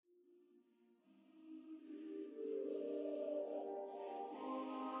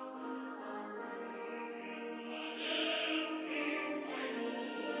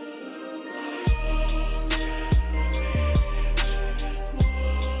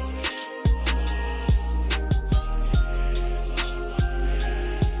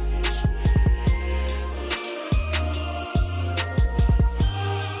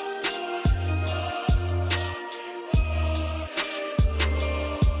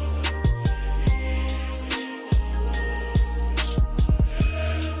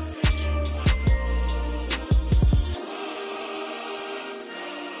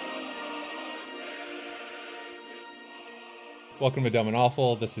Welcome to Dumb and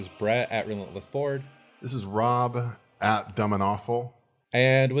Awful. This is Brett at Relentless Board. This is Rob at Dumb and Awful.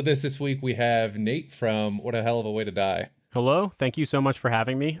 And with us this week, we have Nate from What a Hell of a Way to Die. Hello. Thank you so much for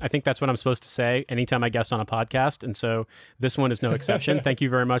having me. I think that's what I'm supposed to say anytime I guest on a podcast. And so this one is no exception. Thank you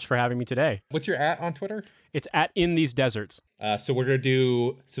very much for having me today. What's your @ on Twitter? It's at In These Deserts. So we're going to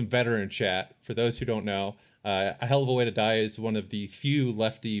do some veteran chat. For those who don't know, A Hell of a Way to Die is one of the few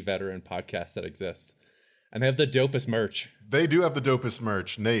lefty veteran podcasts that exists. And they have the dopest merch. They do have the dopest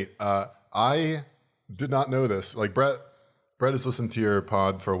merch. Nate, I did not know this. Like Brett has listened to your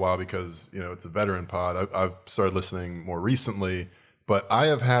pod for a while because, you know, it's a veteran pod. I've started listening more recently, but I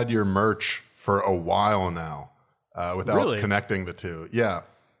have had your merch for a while now without connecting the two. Yeah.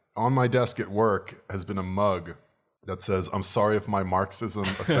 On my desk at work has been a mug that says, "I'm sorry if my Marxism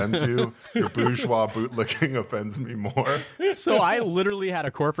offends you. Your bourgeois bootlicking offends me more." So I literally had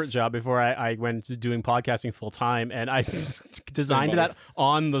a corporate job before I went to doing podcasting full time, and I designed that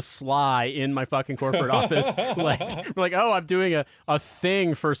on the sly in my fucking corporate office. like, oh, I'm doing a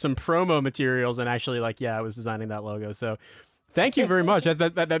thing for some promo materials, and actually, I was designing that logo. So thank you very much.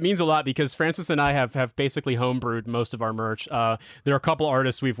 That means a lot because Francis and I have basically homebrewed most of our merch. There are a couple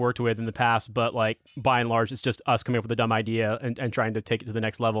artists we've worked with in the past, but by and large, it's just us coming up with a dumb idea and trying to take it to the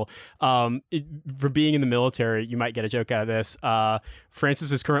next level. For being in the military, you might get a joke out of this.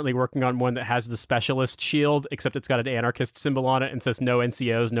 Francis is currently working on one that has the specialist shield, except it's got an anarchist symbol on it and says no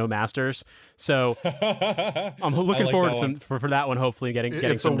NCOs, no masters. So I'm looking forward for that one, hopefully getting some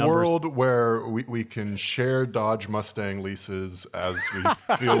numbers. It's a world where we can share Dodge Mustang leases as we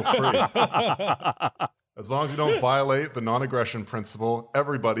feel free. As long as you don't violate the non-aggression principle,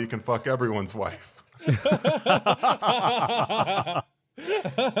 everybody can fuck everyone's wife.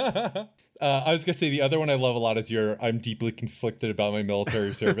 I was going to say the other one I love a lot is your I'm deeply conflicted about my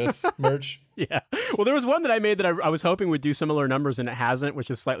military service merch. Yeah. Well, there was one that I made that I was hoping would do similar numbers and it hasn't,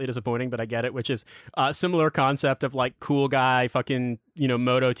 which is slightly disappointing, but I get it, which is a similar concept of cool guy fucking,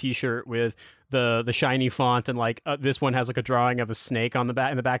 moto t-shirt with the shiny font and this one has a drawing of a snake on the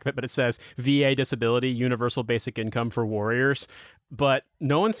back of it, but it says VA disability, universal basic income for warriors. But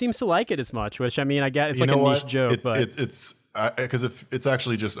no one seems to like it as much, which I mean, I get it's a niche joke, but it's because it's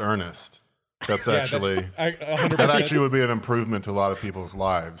actually just earnest. That's actually that actually would be an improvement to a lot of people's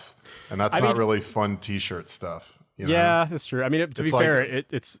lives, and that's not really fun T-shirt stuff. Yeah, that's true. I mean, to be fair,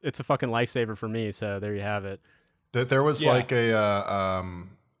 it's a fucking lifesaver for me. So there you have it. There was a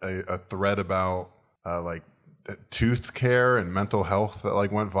thread about tooth care and mental health that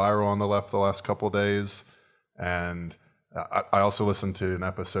went viral on the left the last couple of days, and I also listened to an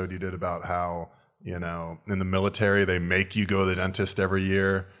episode you did about how in the military they make you go to the dentist every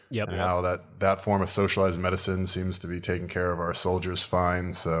year. Yep. And how that form of socialized medicine seems to be taking care of our soldiers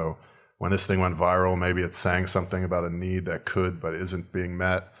fine. So when this thing went viral, maybe it's saying something about a need that could but isn't being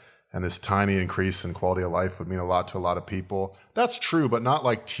met. And this tiny increase in quality of life would mean a lot to a lot of people. That's true, but not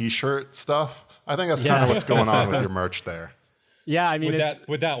like T-shirt stuff. I think that's kind of what's going on with your merch there. Yeah, I mean,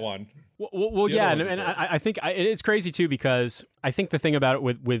 with that one. Well, yeah, and I think it's crazy too because I think the thing about it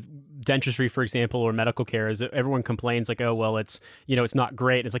with dentistry, for example, or medical care is that everyone complains oh, well, it's it's not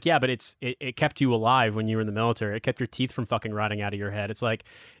great. It's yeah, but it kept you alive when you were in the military. It kept your teeth from fucking rotting out of your head. It's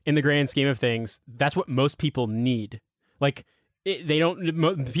in the grand scheme of things, that's what most people need.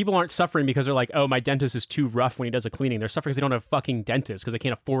 People aren't suffering because they're oh, my dentist is too rough when he does a cleaning. They're suffering because they don't have a fucking dentist because they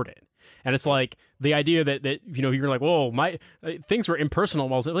can't afford it. And it's the idea that you're whoa, my things were impersonal.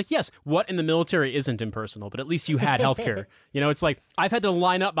 Well, yes, what in the military isn't impersonal, but at least you had healthcare. It's I've had to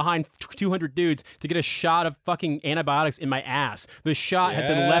line up behind 200 dudes to get a shot of fucking antibiotics in my ass. The shot had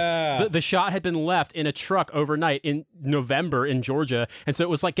been left. The shot had been left in a truck overnight in November in Georgia, and so it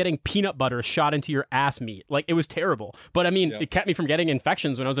was like getting peanut butter shot into your ass meat. It was terrible. But I mean, it kept me from getting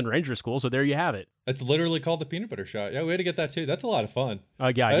infections when I was in Ranger school. So there you have it. It's literally called the peanut butter shot. Yeah, we had to get that too. That's a lot of fun.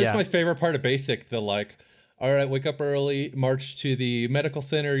 Yeah, that's my favorite part of basic. The all right, wake up early, march to the medical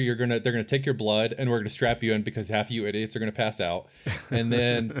center. They're gonna take your blood, and we're gonna strap you in because half of you idiots are gonna pass out, and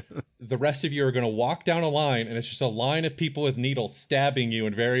then the rest of you are gonna walk down a line, and it's just a line of people with needles stabbing you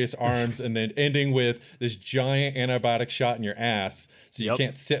in various arms, and then ending with this giant antibiotic shot in your ass, so you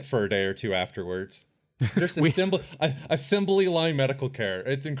can't sit for a day or two afterwards. There's assembly line medical care.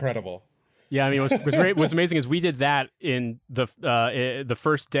 It's incredible. Yeah, I mean, what's amazing is we did that in the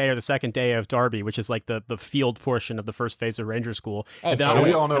first day or the second day of Derby, which is the field portion of the first phase of Ranger School. We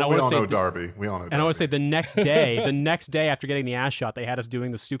all know Derby. We all know. And I would say the next day after getting the ass shot, they had us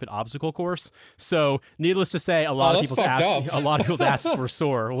doing the stupid obstacle course. So, needless to say, a lot of people's asses were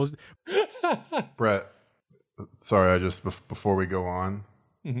sore. Brett, sorry, before we go on,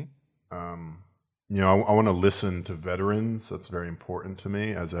 I want to listen to veterans. That's very important to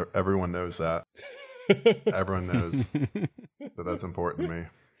me, as everyone knows that. Everyone knows that that's important to me.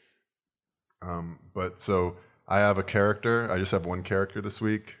 But so I have a character. I just have one character this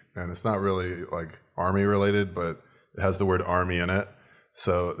week, and it's not really like Army related, but it has the word Army in it.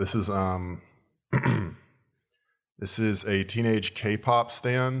 So this is this is a teenage K-pop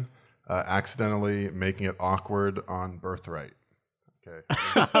stan accidentally making it awkward on Birthright. Okay.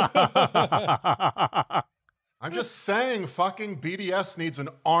 I'm just saying, fucking BDS needs an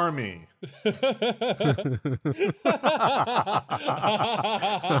army.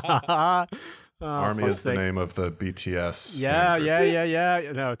 Army is the name of the BTS.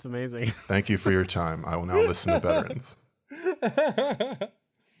 Yeah. No, it's amazing. Thank you for your time. I will now listen to veterans.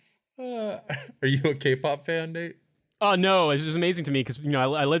 Are you a K-pop fan, Nate? Oh, no, it's just amazing to me because,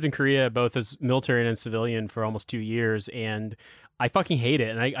 I lived in Korea both as military and civilian for almost 2 years, and I fucking hate it,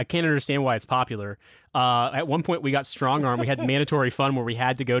 and I can't understand why it's popular. At one point, we got strong arm. We had mandatory fun where we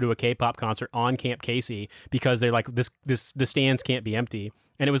had to go to a K-pop concert on Camp Casey because they're like, the stands can't be empty.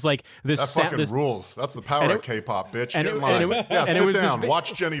 And it was like this. That fucking rules. That's the power of K-pop, bitch. Get in line. Sit down.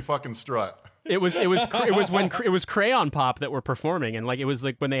 Watch Jenny fucking strut. It was Crayon Pop that were performing, and it was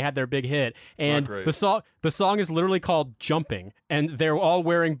like when they had their big hit, and the song is literally called Jumping, and they're all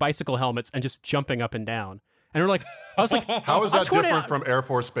wearing bicycle helmets and just jumping up and down. And I was like, how is that different from Air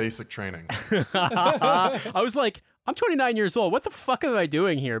Force basic training? I was like, I'm 29 years old. What the fuck am I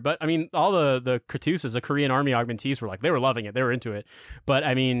doing here? But I mean, all the Kratusas, the Korean Army augmentees, they were loving it. They were into it. But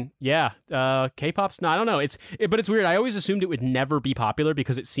I mean, yeah, K-pop's not. I don't know. But it's weird. I always assumed it would never be popular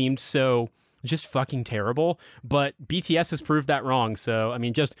because it seemed so just fucking terrible. But BTS has proved that wrong. So I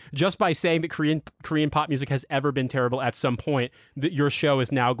mean, just by saying that Korean pop music has ever been terrible at some point, that your show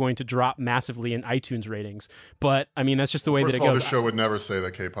is now going to drop massively in iTunes ratings. But I mean, that's just the way that it goes. The show would never say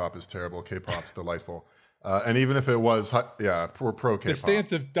that K-pop is terrible. K-pop's delightful. And even if it was, we're pro K-pop. The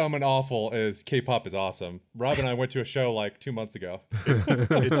stance of dumb and awful is K-pop is awesome. Rob and I went to a show like 2 months ago.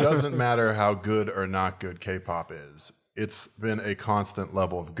 It doesn't matter how good or not good K-pop is. It's been a constant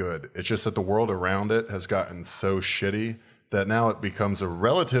level of good. It's just that the world around it has gotten so shitty that now it becomes a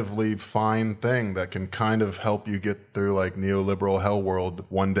relatively fine thing that can kind of help you get through like neoliberal hell world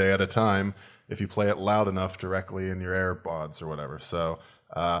one day at a time if you play it loud enough directly in your AirPods or whatever. So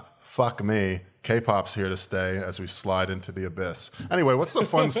fuck me. K-pop's here to stay as we slide into the abyss. Anyway, what's the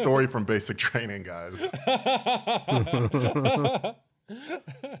fun story from basic training, guys?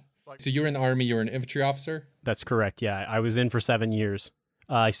 So you were in the Army, you were an infantry officer? That's correct, yeah. I was in for 7 years.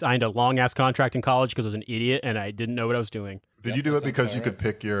 I signed a long-ass contract in college because I was an idiot and I didn't know what I was doing. Did you do it because you could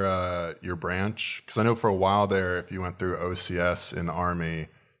pick your branch? Because I know for a while there, if you went through OCS in the Army,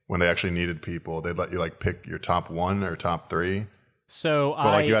 when they actually needed people, they'd let you pick your top 1 or top 3. So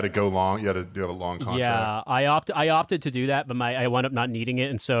you had to go long. You had to do a long contract. Yeah, I opted to do that, but I wound up not needing it,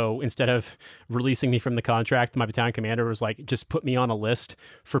 and so instead of releasing me from the contract, my battalion commander was like, just put me on a list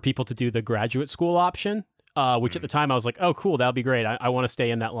for people to do the graduate school option. Which at the time I was like, oh cool, that'll be great. I want to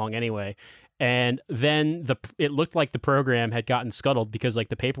stay in that long anyway. And then it looked like the program had gotten scuttled because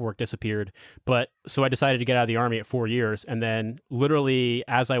the paperwork disappeared. But so I decided to get out of the Army at 4 years. And then literally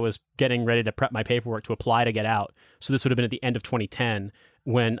as I was getting ready to prep my paperwork to apply to get out, so this would have been at the end of 2010,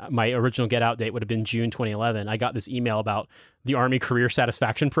 when my original get out date would have been June 2011, I got this email about the Army Career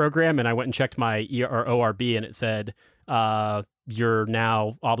Satisfaction Program. And I went and checked my ORB and it said, you're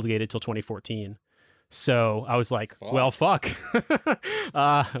now obligated till 2014. So I was like, well, fuck.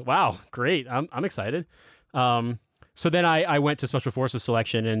 Wow, great. I'm excited. So then I went to Special Forces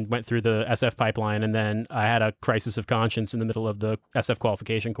selection and went through the SF pipeline. And then I had a crisis of conscience in the middle of the SF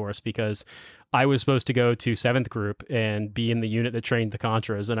qualification course because I was supposed to go to 7th Group and be in the unit that trained the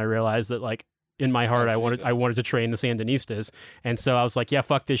Contras. And I realized that in my heart, I wanted to train the Sandinistas. And so I was like, yeah,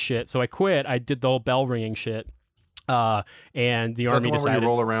 fuck this shit. So I quit. I did the whole bell ringing shit. And the Army decided, where you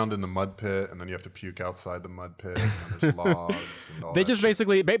roll around in the mud pit and then you have to puke outside the mud pit and there's logs and all they that just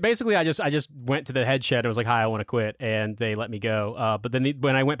shit. basically I just went to the head shed and was like, hi, I want to quit, and they let me go. But then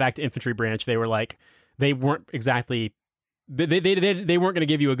when I went back to infantry branch, they were like, they weren't exactly they weren't going to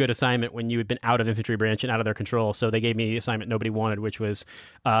give you a good assignment when you had been out of infantry branch and out of their control. So they gave me the assignment nobody wanted, which was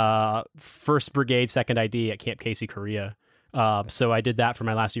 1st Brigade 2nd ID at Camp Casey, Korea. So I did that for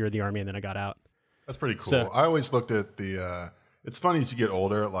my last year of the Army, and then I got out. That's pretty cool. So, I always looked at it's funny as you get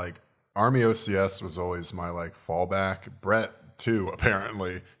older, Army OCS was always my fallback. Brett too,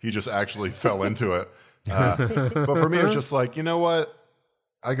 apparently. He just actually fell into it. But for me, it's just you know what?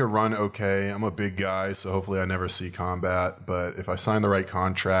 I could run okay. I'm a big guy, so hopefully I never see combat. But if I sign the right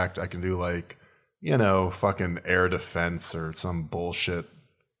contract, I can do fucking air defense or some bullshit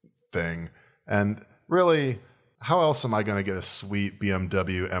thing. And really, how else am I going to get a sweet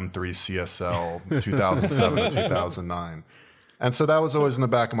BMW M3 CSL 2007 to 2009? And so that was always in the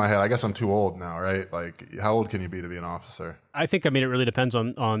back of my head. I guess I'm too old now, right? Like, how old can you be to be an officer? I think, I mean, it really depends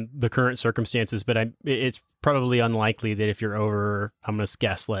on the current circumstances, but it's probably unlikely that if you're over, I'm going to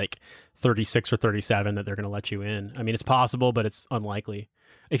guess like 36 or 37, that they're going to let you in. I mean, it's possible, but it's unlikely.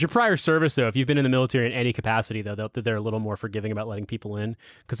 If you're prior service, though, if you've been in the military in any capacity, though, they're a little more forgiving about letting people in.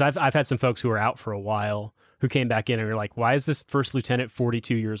 Because I've had some folks who were out for a while who came back in and were like, why is this first lieutenant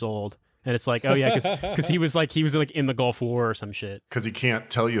 42 years old? And it's like, oh yeah, because he was like in the Gulf War or some shit. Because he can't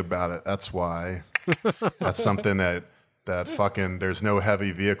tell you about it. That's why. That's something that fucking, there's no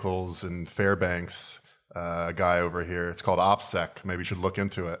heavy vehicles in Fairbanks. Guy over here. It's called OPSEC. Maybe you should look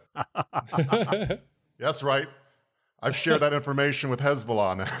into it. That's right. I've shared that information with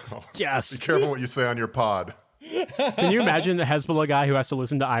Hezbollah now. Yes. Be careful what you say on your pod. Can you imagine the Hezbollah guy who has to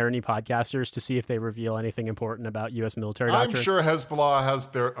listen to Irony podcasters to see if they reveal anything important about U.S. military doctrine? I'm sure Hezbollah has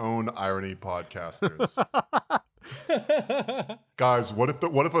their own Irony podcasters. Guys, what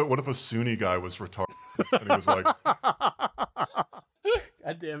if a Sunni guy was retarded and he was like,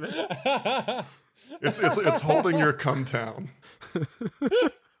 God damn it! It's holding your cum town.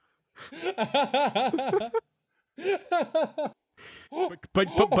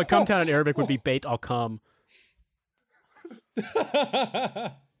 But come town in Arabic would be Beit al-Cum.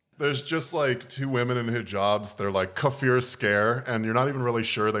 There's just like two women in hijabs. They're like kafir scare, and you're not even really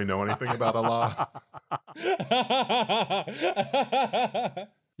sure they know anything about Allah.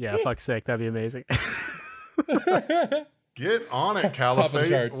 Yeah, fuck's sake, that'd be amazing. Get on it,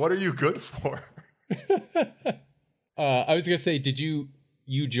 Caliphate. What are you good for? I was gonna say, did you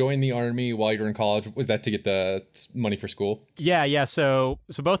join the Army while you were in college? Was that to get the money for school? Yeah. So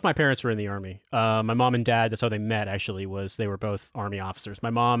both my parents were in the Army. My mom and dad, that's how they met, actually, was they were both Army officers. My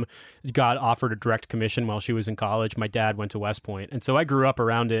mom got offered a direct commission while she was in college. My dad went to West Point. And so I grew up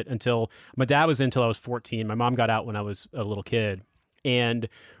around it until my dad was in until I was 14. My mom got out when I was a little kid. And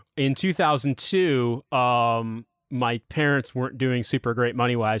in 2002, my parents weren't doing super great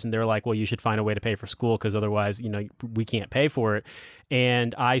money-wise, and they're like, well, you should find a way to pay for school because otherwise, we can't pay for it.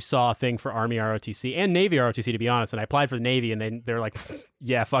 And I saw a thing for Army ROTC and Navy ROTC, to be honest, and I applied for the Navy, and they're like,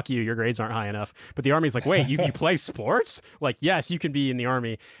 yeah, fuck you, your grades aren't high enough. But the Army's like, wait, you play sports? Like, yes, you can be in the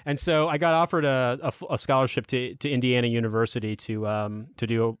Army. And so I got offered a scholarship to Indiana University to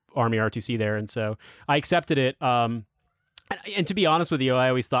do Army ROTC there, and so I accepted it. And to be honest with you, I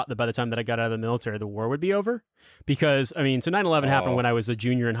always thought that by the time that I got out of the military, the war would be over. Because, I mean, so 9/11 happened when I was a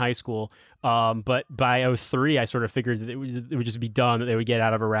junior in high school. But by 2003, I sort of figured that it would just be done, that they would get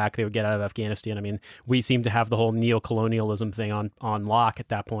out of Iraq, they would get out of Afghanistan. I mean, we seemed to have the whole neo-colonialism thing on lock at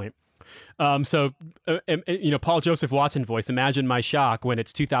that point. So Paul Joseph Watson voice, imagine my shock when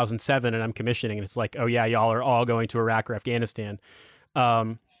it's 2007 and I'm commissioning and it's like, oh yeah, y'all are all going to Iraq or Afghanistan.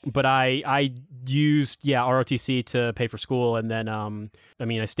 But I used ROTC to pay for school, and then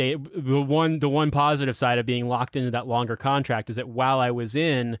I stayed. The one positive side of being locked into that longer contract is that while I was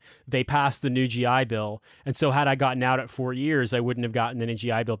in, they passed the new GI Bill, and so had I gotten out at 4 years, I wouldn't have gotten any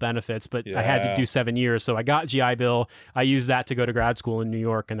GI Bill benefits. But I had to do 7 years, so I got GI Bill. I used that to go to grad school in New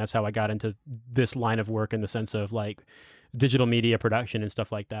York, and that's how I got into this line of work in the sense of like digital media production and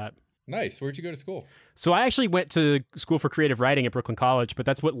stuff like that. Nice. Where'd you go to school? So I actually went to school for creative writing at Brooklyn College, but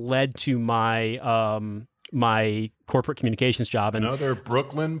that's what led to my my corporate communications job. And another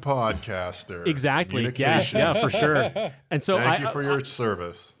Brooklyn podcaster. Exactly. Yeah, for sure. And so thank you for your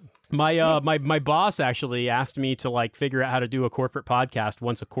service. My boss actually asked me to like figure out how to do a corporate podcast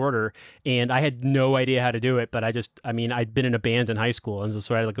once a quarter, and I had no idea how to do it, but I'd been in a band in high school, and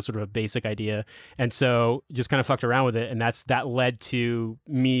so I had like a sort of a basic idea, and so just kind of fucked around with it, and that led to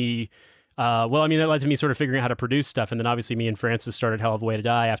me. That led to me sort of figuring out how to produce stuff, and then obviously me and Francis started Hell of a Way to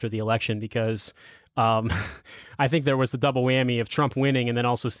Die after the election because I think there was the double whammy of Trump winning and then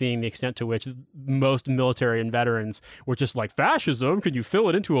also seeing the extent to which most military and veterans were just like, fascism, could you fill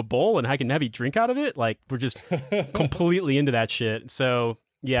it into a bowl and I can have you drink out of it? Like, we're just completely into that shit. So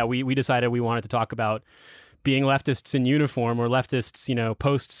yeah, we decided we wanted to talk about being leftists in uniform or leftists,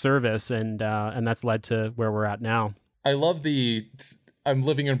 post-service, and that's led to where we're at now. I love I'm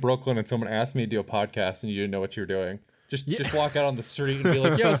living in Brooklyn and someone asked me to do a podcast and you didn't know what you were doing. Just walk out on the street and be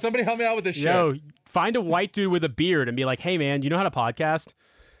like, yo, somebody help me out with this shit. Find a white dude with a beard and be like, hey, man, you know how to podcast?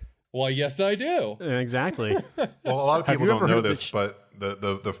 Well, yes, I do. Exactly. Well, a lot of people don't know this, but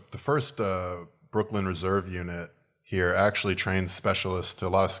the first Brooklyn Reserve Unit here actually trains specialists to a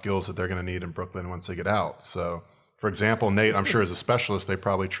lot of skills that they're going to need in Brooklyn once they get out. So, for example, Nate, I'm sure as a specialist, they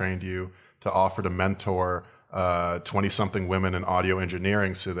probably trained you to offer to mentor 20-something women in audio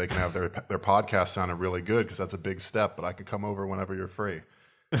engineering so they can have their podcast sounding really good, because that's a big step, but I could come over whenever you're free.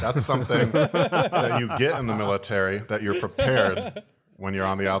 That's something that you get in the military, that you're prepared when you're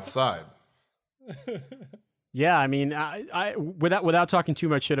on the outside. Yeah, I mean, I without talking too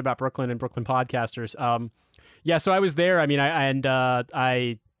much shit about Brooklyn and Brooklyn podcasters, yeah, so I was there. I mean,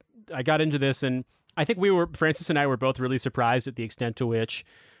 I got into this, and I think Francis and I were both really surprised at the extent to which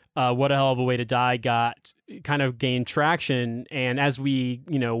What a Hell of a Way to Die gained traction. And as we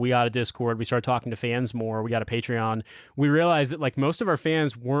got a Discord, we started talking to fans more, we got a Patreon, we realized that like most of our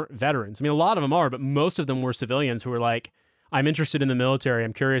fans weren't veterans. I mean, a lot of them are, but most of them were civilians who were like, I'm interested in the military,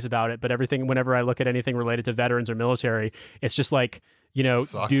 I'm curious about it, but whenever I look at anything related to veterans or military, it's just like,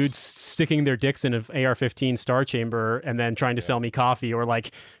 Sucks. dudes sticking their dicks in an AR-15 Star Chamber and then trying to sell me coffee, or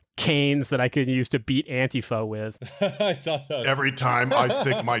like canes that I could use to beat Antifa with. I saw those. Every time I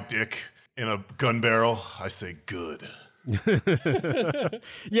stick my dick in a gun barrel, I say good.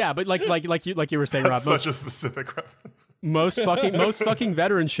 Yeah, but like you were saying, That's Rob, such a specific reference. most fucking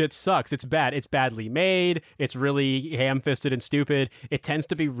veteran shit sucks. It's bad. It's badly made. It's really ham-fisted and stupid. It tends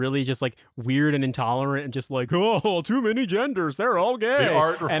to be really just like weird and intolerant and just like, oh, too many genders, they're all gay. The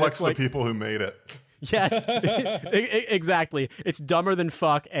art reflects the like, people who made it. yeah, exactly. It's dumber than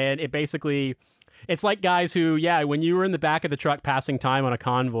fuck, and it basically, it's like guys who, when you were in the back of the truck passing time on a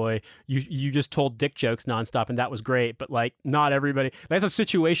convoy, you just told dick jokes nonstop, and that was great. But like, not everybody. That's a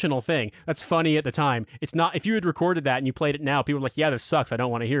situational thing. That's funny at the time. It's not. If you had recorded that and you played it now, people are like, yeah, this sucks, I don't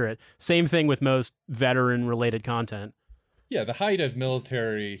want to hear it. Same thing with most veteran-related content. Yeah, the height of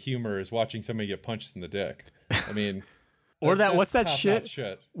military humor is watching somebody get punched in the dick. I mean. Or what's that shit?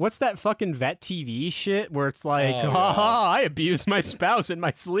 What's that fucking vet TV shit where it's like, I abused my spouse in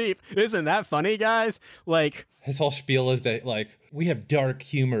my sleep. Isn't that funny, guys? Like, his whole spiel is that like, we have dark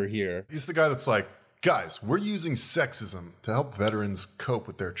humor here. He's the guy that's like, guys, we're using sexism to help veterans cope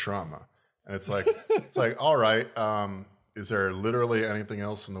with their trauma. And it's like, all right, is there literally anything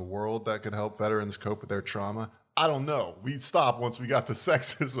else in the world that could help veterans cope with their trauma? I don't know. We stopped once we got to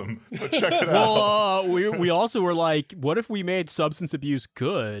sexism, but check it out. We also were like, what if we made substance abuse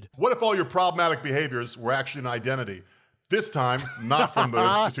good? What if all your problematic behaviors were actually an identity? This time, not from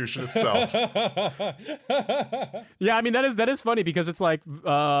the institution itself. Yeah, I mean, that is funny, because it's like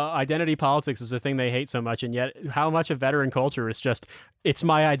identity politics is a thing they hate so much, and yet how much of veteran culture is just, it's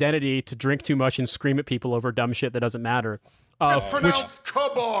my identity to drink too much and scream at people over dumb shit that doesn't matter. It's pronounced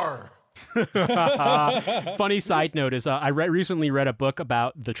Kabar. Funny side note is I recently read a book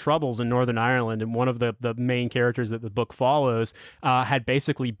about the Troubles in Northern Ireland, and one of the main characters that the book follows had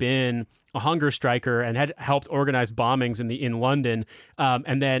basically been a hunger striker and had helped organize bombings in London,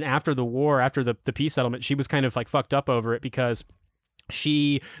 and then after the war, after the peace settlement, she was kind of like fucked up over it, because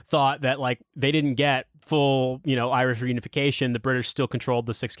she thought that like they didn't get full, Irish reunification. The British still controlled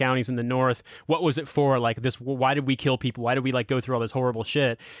the 6 counties in the north. What was it for? Like this, why did we kill people? Why did we like go through all this horrible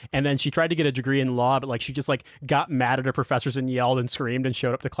shit? And then she tried to get a degree in law, but like she just like got mad at her professors and yelled and screamed and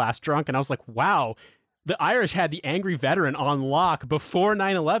showed up to class drunk. And I was like, wow, the Irish had the angry veteran on lock before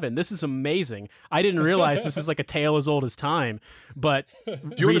 9/11. This is amazing. I didn't realize this is like a tale as old as time. But do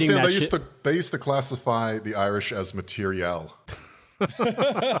you understand? They used to classify the Irish as material.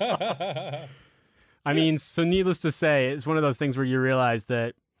 I mean, so needless to say, it's one of those things where you realize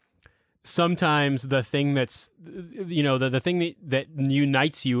that sometimes the thing that's, the thing that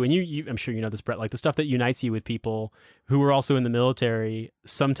unites you, and you I'm sure you know this, Brett, like the stuff that unites you with people who are also in the military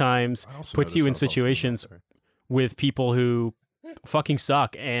sometimes puts you in situations with people who fucking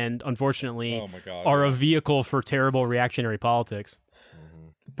suck and unfortunately are a vehicle for terrible reactionary politics.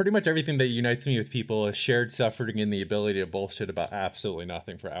 Pretty much everything that unites me with people is shared suffering and the ability to bullshit about absolutely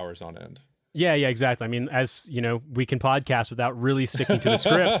nothing for hours on end. Yeah, exactly. I mean, as you know, we can podcast without really sticking to the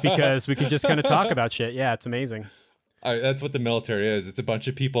script because we can just kind of talk about shit. Yeah, it's amazing. That's what the military is. It's a bunch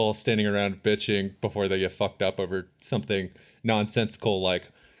of people standing around bitching before they get fucked up over something nonsensical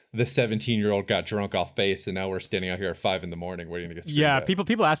like the 17-year-old got drunk off base and now we're standing out here at 5 a.m. waiting to get screwed Yeah, up.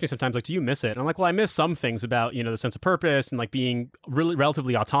 people ask me sometimes, like, do you miss it? And I'm like, well, I miss some things about, the sense of purpose and like being really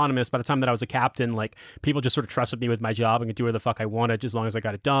relatively autonomous. By the time that I was a captain, like people just sort of trusted me with my job and could do whatever the fuck I wanted as long as I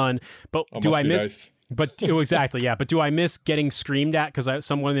got it done. But do I miss... Nice. But exactly, yeah. But do I miss getting screamed at because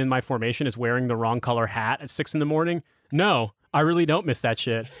someone in my formation is wearing the wrong color hat at 6 a.m? No, I really don't miss that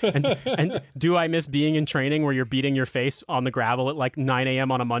shit. And do I miss being in training where you're beating your face on the gravel at like 9 a.m.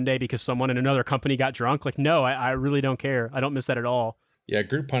 on a Monday because someone in another company got drunk? Like, no, I really don't care. I don't miss that at all. Yeah,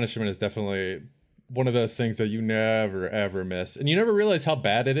 group punishment is definitely one of those things that you never, ever miss. And you never realize how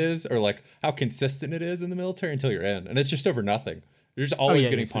bad it is or like how consistent it is in the military until you're in. And it's just over nothing. You're just always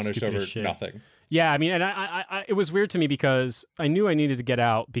getting punished over nothing. Yeah, I mean, and I it was weird to me because I knew I needed to get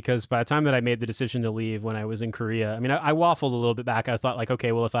out, because by the time that I made the decision to leave when I was in Korea, I mean, I waffled a little bit back. I thought like,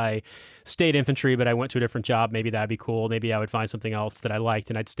 okay, well, if I stayed infantry, but I went to a different job, maybe that'd be cool. Maybe I would find something else that I liked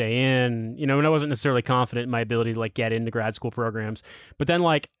and I'd stay in, you know, and I wasn't necessarily confident in my ability to like get into grad school programs. But then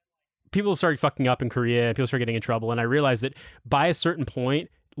like people started fucking up in Korea, people started getting in trouble. And I realized that by a certain point,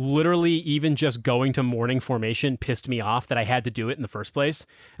 literally even just going to morning formation pissed me off that I had to do it in the first place.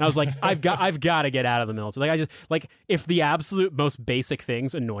 And I was like, I've got to get out of the military. Like I just like, if the absolute most basic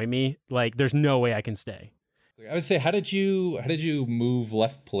things annoy me, like there's no way I can stay. I would say, how did you move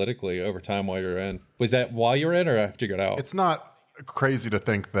left politically over time while you're in? Was that while you were in or after you got out? It's not crazy to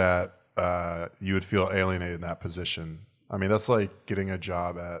think that you would feel alienated in that position. I mean, that's like getting a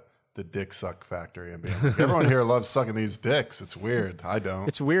job at the dick suck factory and being like, everyone here loves sucking these dicks. It's weird. I don't.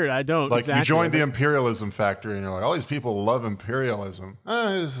 It's weird. I don't. Like exactly. you joined the imperialism factory and you're like, all these people love imperialism.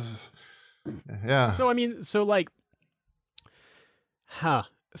 Yeah. So, I mean, so like,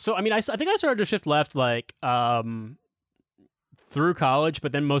 So, I mean, I think I started to shift left like through college,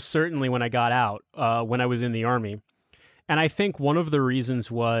 but then most certainly when I got out, when I was in the Army. And I think one of the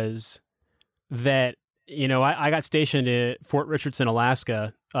reasons was that, you know, I got stationed at Fort Richardson,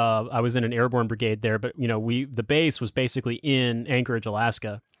 Alaska. I was in an airborne brigade there, but, you know, the base was basically in Anchorage,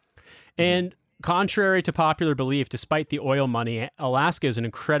 Alaska. And contrary to popular belief, despite the oil money, Alaska is an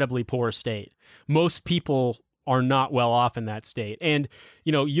incredibly poor state. Most people are not well off in that state. And,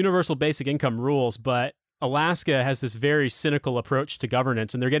 you know, universal basic income rules, but Alaska has this very cynical approach to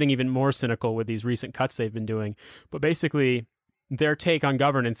governance, and they're getting even more cynical with these recent cuts they've been doing. But basically, their take on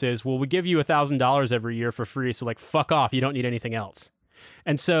governance is, well, we give you $1,000 every year for free, so like fuck off, you don't need anything else.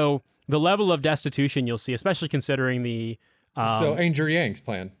 And so the level of destitution you'll see, especially considering the so Andrew Yang's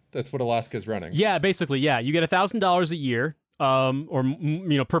plan, that's what Alaska's running. Yeah, basically, yeah. You get $1,000 a year, or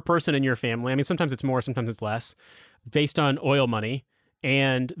you know, per person in your family. I mean, sometimes it's more, sometimes it's less, based on oil money.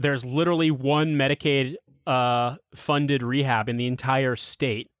 And there's literally one Medicaid funded rehab in the entire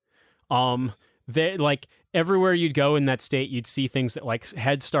state. They like everywhere you'd go in that state, you'd see things that like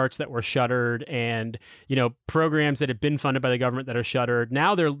Head Starts that were shuttered, and you know, programs that had been funded by the government that are shuttered.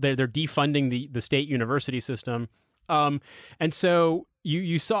 Now they're defunding the state university system. And so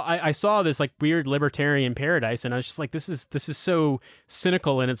you saw, I saw this like weird libertarian paradise, and I was just like, this is so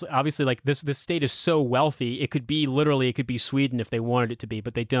cynical. And it's obviously like this state is so wealthy. It could be Sweden if they wanted it to be,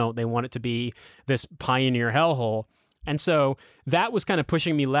 but they don't. They want it to be this pioneer hellhole. And so that was kind of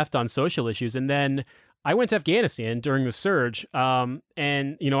pushing me left on social issues. And then I went to Afghanistan during the surge.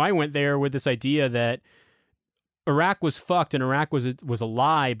 And you know, I went there with this idea that Iraq was fucked and Iraq was a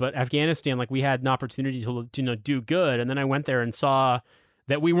lie, but Afghanistan, like, we had an opportunity to you know, do good. And then I went there and saw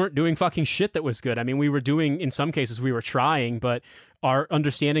that we weren't doing fucking shit that was good. I mean, we were doing, in some cases we were trying, but our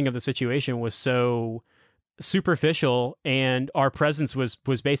understanding of the situation was so superficial, and our presence was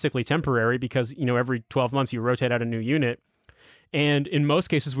basically temporary because, you know, every 12 months you rotate out a new unit. And in most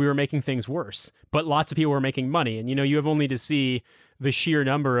cases we were making things worse, but lots of people were making money. And, you know, you have only to see the sheer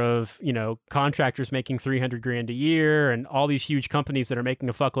number of, you know, contractors making $300,000 a year and all these huge companies that are making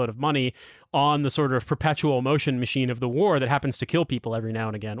a fuckload of money on the sort of perpetual motion machine of the war that happens to kill people every now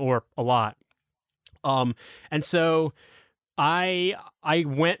and again, or a lot. And so I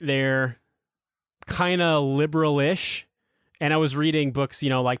went there kind of liberal-ish, and I was reading books, you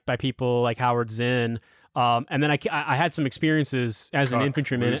know, like by people like Howard Zinn. And then I had some experices as an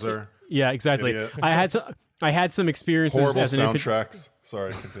infantryman. Loser, yeah, exactly. idiot. I had some experiences Horrible as an soundtracks.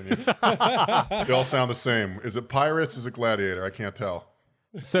 Sorry, continue. They all sound the same. Is it Pirates? Is it Gladiator? I can't tell.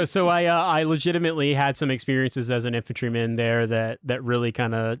 So I legitimately had some experiences as an infantryman there that really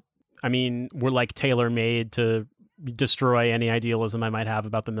kind of, I mean, were like tailor-made to destroy any idealism I might have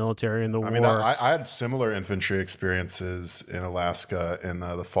about the military and the war. I mean, I had similar infantry experiences in Alaska in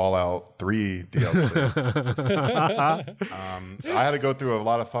the Fallout 3 DLC. I had to go through a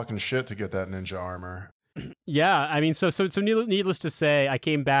lot of fucking shit to get that ninja armor. Yeah, I mean, so needless to say, I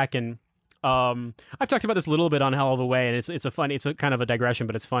came back and I've talked about this a little bit on Hell of a Way, and it's a kind of a digression,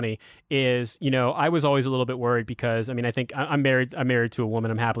 but it's funny. Is, you know, I was always a little bit worried because, I mean, I think I'm married to a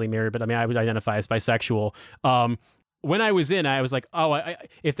woman. I'm happily married, but I mean, I would identify as bisexual. When I was in, I was like, oh,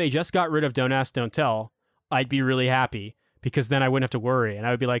 if they just got rid of Don't Ask, Don't Tell, I'd be really happy because then I wouldn't have to worry, and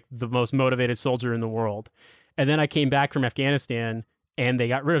I would be like the most motivated soldier in the world. And then I came back from Afghanistan, and they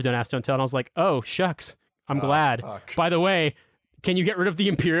got rid of Don't Ask, Don't Tell, and I was like, oh, shucks, I'm glad. Fuck. By the way, can you get rid of the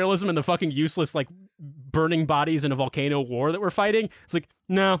imperialism and the fucking useless, like, burning bodies in a volcano war that we're fighting? It's like,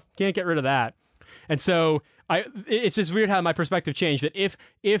 no, can't get rid of that. And so it's just weird how my perspective changed. That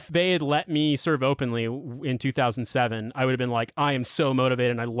if they had let me serve openly in 2007, I would have been like, I am so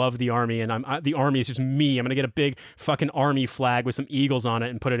motivated and I love the Army, and the Army is just me. I'm gonna get a big fucking Army flag with some eagles on it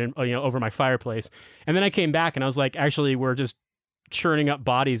and put it in, over my fireplace. And then I came back and I was like, actually, we're just churning up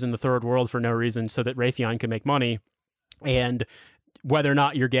bodies in the third world for no reason so that Raytheon can make money. And whether or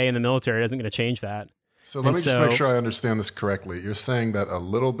not you're gay in the military isn't going to change that. So let me just make sure I understand this correctly. You're saying that a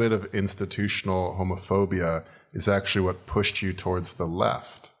little bit of institutional homophobia is actually what pushed you towards the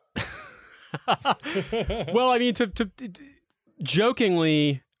left. Well, I mean, to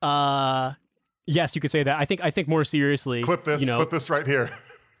jokingly, yes, you could say that. I think more seriously. Clip this. Clip this right here.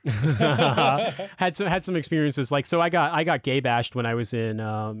 had some experiences like, so I got gay bashed when I was in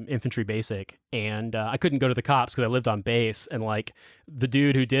infantry basic, and I couldn't go to the cops because I lived on base, and like the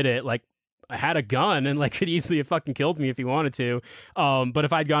dude who did it, like, I had a gun and like could easily have fucking killed me if he wanted to. But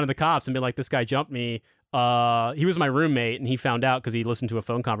if I'd gone to the cops and been like, this guy jumped me, he was my roommate and he found out because he listened to a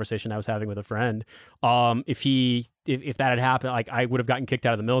phone conversation I was having with a friend. If that had happened, like, I would have gotten kicked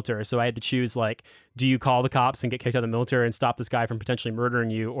out of the military. So I had to choose, like, do you call the cops and get kicked out of the military and stop this guy from potentially murdering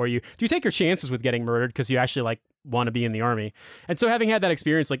you, or do you take your chances with getting murdered because you actually like want to be in the Army? And so having had that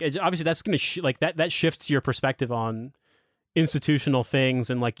experience, like, obviously that's going to that shifts your perspective on institutional things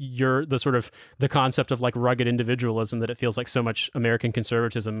and like the concept of like rugged individualism that it feels like so much American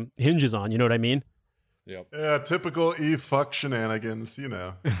conservatism hinges on. You know what I mean? Yep. Yeah, typical fuck shenanigans,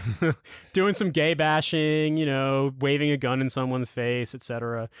 doing some gay bashing, waving a gun in someone's face,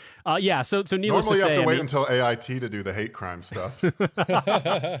 etc. Yeah, so needless normally to say, you have to wait until AIT to do the hate crime stuff.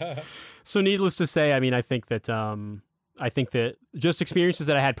 So needless to say, I mean, I think that just experiences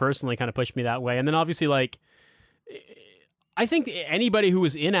that I had personally kind of pushed me that way, and then obviously, like, I think anybody who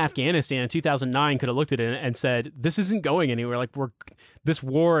was in Afghanistan in 2009 could have looked at it and said, this isn't going anywhere. Like, this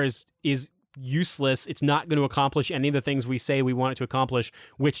war is useless. It's not going to accomplish any of the things we say we want it to accomplish,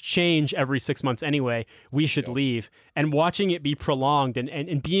 which change every 6 months anyway. We should leave. And watching it be prolonged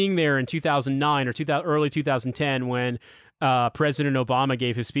and being there in 2009 or early 2010 when President Obama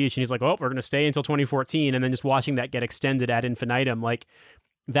gave his speech and he's like, oh, we're going to stay until 2014. And then just watching that get extended ad infinitum, like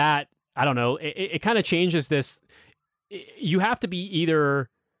that, I don't know, it kind of changes this. You have to be either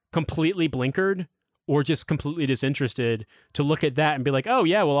completely blinkered or just completely disinterested to look at that and be like, oh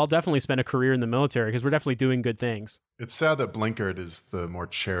yeah, well, I'll definitely spend a career in the military because we're definitely doing good things. It's sad that blinkered is the more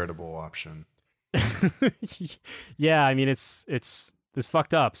charitable option. Yeah, I mean, it's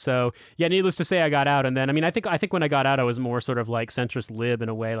fucked up. So yeah, needless to say, I got out, and then I mean, I think when I got out, I was more sort of like centrist lib in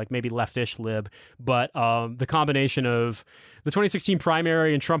a way, like maybe leftish lib. But the combination of the 2016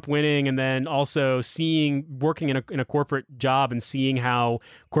 primary and Trump winning, and then also working in a corporate job and seeing how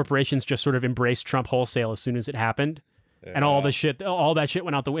corporations just sort of embraced Trump wholesale as soon as it happened. Yeah. And all that shit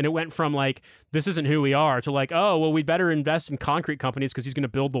went out the window. It went from like, this isn't who we are, to like, oh, well, we'd better invest in concrete companies because he's going to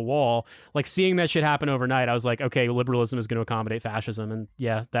build the wall. Like, seeing that shit happen overnight, I was like, okay, liberalism is going to accommodate fascism. And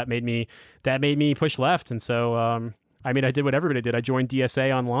yeah, that made me push left. And so, I mean, I did what everybody did. I joined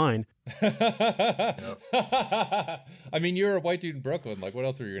DSA online. I mean, you're a white dude in Brooklyn. Like, what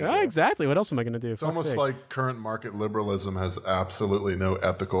else were you going to do? Exactly. What else am I going to do? It's almost like current market liberalism has absolutely no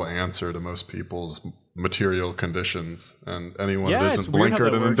ethical answer to most people's material conditions. And anyone that isn't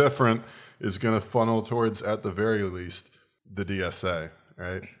blinkered and indifferent is going to funnel towards, at the very least, the DSA,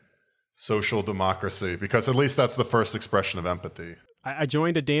 right? Social democracy, because at least that's the first expression of empathy. I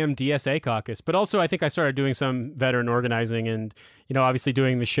joined a damn DSA caucus, but also I think I started doing some veteran organizing, and, obviously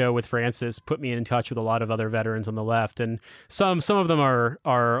doing the show with Francis put me in touch with a lot of other veterans on the left, and some of them are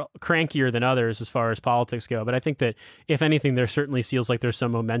crankier than others as far as politics go. But I think that if anything, there certainly feels like there's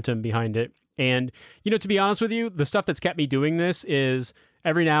some momentum behind it. And, to be honest with you, the stuff that's kept me doing this is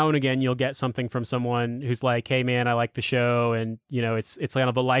every now and again, you'll get something from someone who's like, hey man, I like the show. And it's kind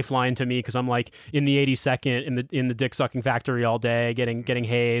of a lifeline to me, because I'm like in the 82nd in the dick sucking factory all day, getting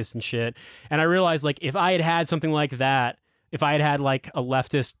hazed and shit. And I realized, like, if I had something like that, if I had like a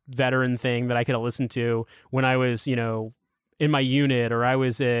leftist veteran thing that I could have listened to when I was, in my unit, or I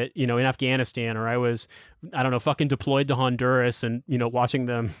was at, in Afghanistan, or I was, I don't know, fucking deployed to Honduras, and, watching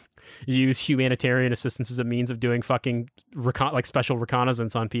them use humanitarian assistance as a means of doing fucking special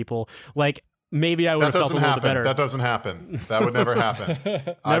reconnaissance on people. Like, maybe I would have felt a little bit better. That doesn't happen. That would never happen.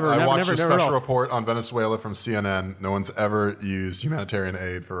 I watched a special report on Venezuela from CNN. No one's ever used humanitarian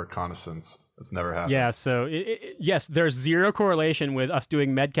aid for reconnaissance. It's never happened. Yeah, so yes, there's zero correlation with us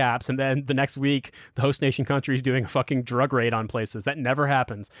doing med caps and then the next week the host nation country is doing a fucking drug raid on places. That never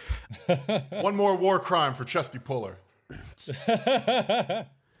happens. One more war crime for Chesty Puller.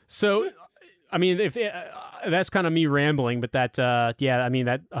 So, I mean, if that's kind of me rambling, but that, yeah, I mean,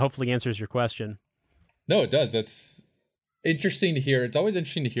 that hopefully answers your question. No, it does. That's interesting to hear. It's always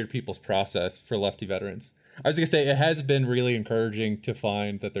interesting to hear people's process for lefty veterans. I was gonna say it has been really encouraging to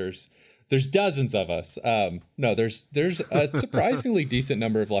find that there's dozens of us. No, there's a surprisingly decent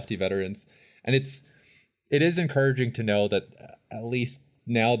number of lefty veterans, and it is encouraging to know that at least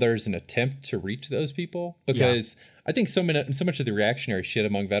now there's an attempt to reach those people, because I think so much of the reactionary shit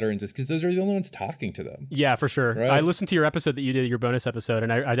among veterans is because those are the only ones talking to them. Yeah, for sure. Right? I listened to your episode that you did, your bonus episode,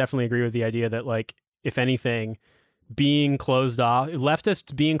 and I definitely agree with the idea that, like, if anything, being closed off,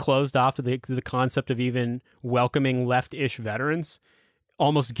 leftists being closed off to the concept of even welcoming left-ish veterans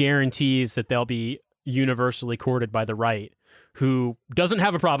almost guarantees that they'll be universally courted by the right, who doesn't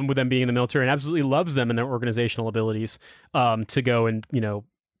have a problem with them being in the military and absolutely loves them and their organizational abilities to go and, you know,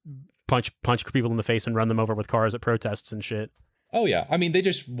 punch people in the face and run them over with cars at protests and shit. Oh yeah, I mean, they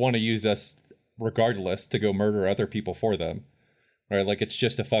just want to use us regardless to go murder other people for them, right? Like, it's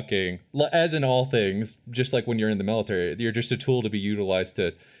just a fucking, as in all things, just like when you're in the military, you're just a tool to be utilized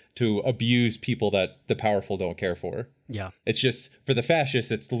to abuse people that the powerful don't care for. Yeah, it's just, for the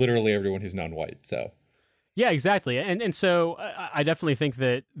fascists, it's literally everyone who's non-white. So yeah, exactly. And so I definitely think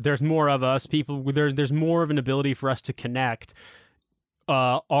that there's more of us people. There's more of an ability for us to connect.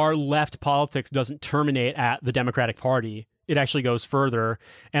 Our left politics doesn't terminate at the Democratic Party. It actually goes further.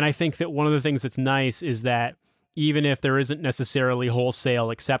 And I think that one of the things that's nice is that even if there isn't necessarily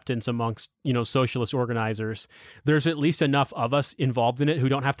wholesale acceptance amongst, you know, socialist organizers, there's at least enough of us involved in it who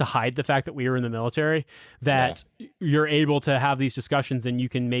don't have to hide the fact that we were in the military, that you're able to have these discussions and you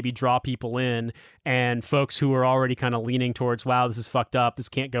can maybe draw people in, and folks who are already kind of leaning towards, wow, this is fucked up, this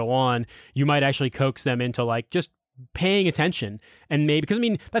can't go on, you might actually coax them into, like, just paying attention. And maybe, because I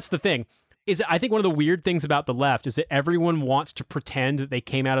mean, that's the thing, is I think one of the weird things about the left is that everyone wants to pretend that they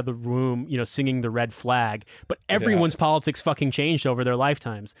came out of the room, you know, singing the red flag, but everyone's politics fucking changed over their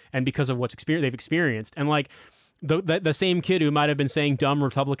lifetimes and because of what's they've experienced. And like the same kid who might have been saying dumb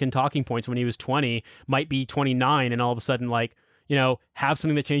Republican talking points when he was 20 might be 29 and all of a sudden, like, you know, have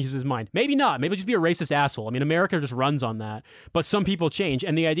something that changes his mind. Maybe not. Maybe just be a racist asshole. I mean, America just runs on that. But some people change.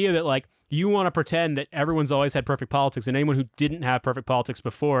 And the idea that, like, you want to pretend that everyone's always had perfect politics and anyone who didn't have perfect politics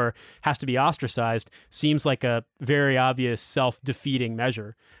before has to be ostracized seems like a very obvious self-defeating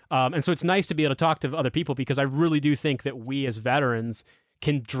measure. And so it's nice to be able to talk to other people, because I really do think that we as veterans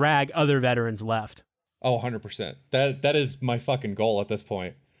can drag other veterans left. Oh, 100%. That is my fucking goal at this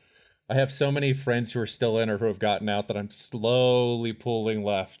point. I have so many friends who are still in or who have gotten out that I'm slowly pulling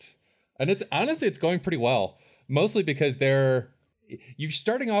left. And it's honestly, it's going pretty well. Mostly because you're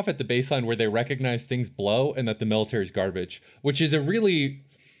starting off at the baseline where they recognize things blow and that the military is garbage, which is a really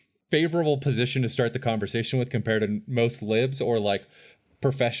favorable position to start the conversation with compared to most libs or like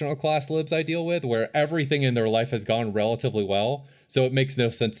professional class libs I deal with, where everything in their life has gone relatively well. So it makes no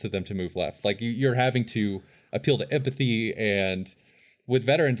sense to them to move left. Like, you're having to appeal to empathy, and with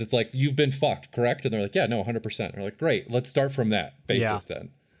veterans, it's like, you've been fucked, correct? And they're like, yeah, no, 100%. They're like, great, let's start from that basis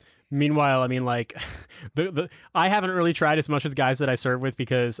then. Meanwhile, I mean, like, I haven't really tried as much with guys that I serve with,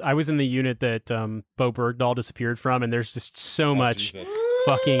 because I was in the unit that Bo Bergdahl disappeared from, and there's just so much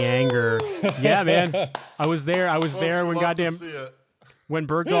fucking anger. Yeah, man. I was there when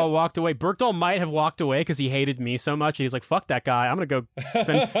Bergdahl walked away. Bergdahl might have walked away because he hated me so much. He's like, fuck that guy. I'm going to go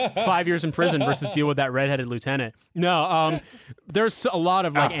spend 5 years in prison versus deal with that redheaded lieutenant. No, there's a lot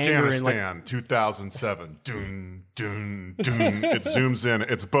of like anger. Afghanistan, like, 2007. Dun, dun, dun. It zooms in.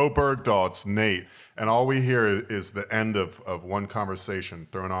 It's Bo Bergdahl. It's Nate. And all we hear is the end of one conversation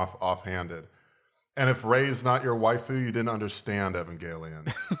thrown offhanded. And if Ray's not your waifu, you didn't understand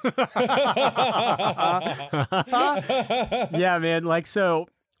Evangelion. Yeah, man. Like, so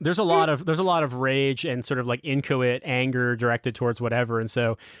there's a lot of rage and sort of like inchoate anger directed towards whatever. And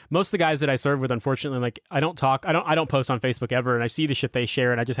so most of the guys that I serve with, unfortunately, like, I don't post on Facebook ever, and I see the shit they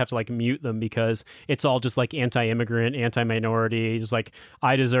share and I just have to like mute them, because it's all just like anti-immigrant, anti-minority, just like,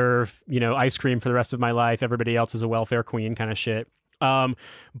 I deserve, you know, ice cream for the rest of my life, everybody else is a welfare queen kind of shit.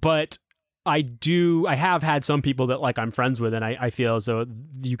 But I have had some people that, like, I'm friends with, and I feel as though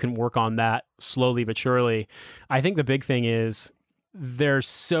you can work on that slowly but surely. I think the big thing is there's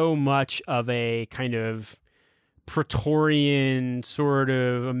so much of a kind of Praetorian sort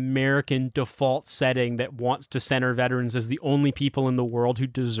of American default setting that wants to center veterans as the only people in the world who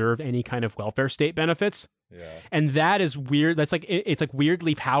deserve any kind of welfare state benefits. Yeah. And that is weird. That's like, it's like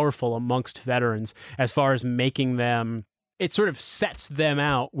weirdly powerful amongst veterans as far as making them, it sort of sets them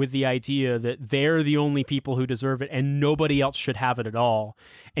out with the idea that they're the only people who deserve it and nobody else should have it at all.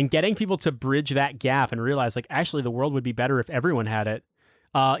 And getting people to bridge that gap and realize, like, actually the world would be better if everyone had it.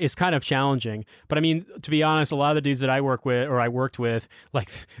 is kind of challenging. But I mean, to be honest, a lot of the dudes that I worked with, like,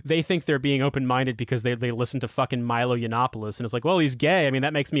 they think they're being open-minded because they listen to fucking Milo Yiannopoulos, and it's like, well, he's gay. I mean,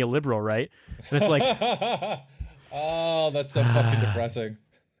 that makes me a liberal, right? And it's like, oh, that's so fucking depressing.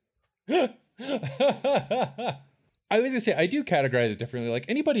 I was gonna say, I do categorize it differently. Like,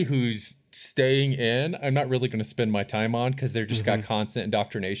 anybody who's staying in, I'm not really gonna spend my time on because they're just got constant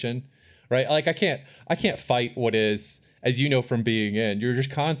indoctrination, right? Like, I can't fight what is, as you know from being in, you're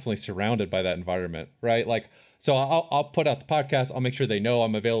just constantly surrounded by that environment, right? Like, so I'll put out the podcast, I'll make sure they know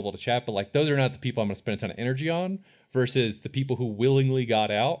I'm available to chat, but like, those are not the people I'm gonna spend a ton of energy on versus the people who willingly got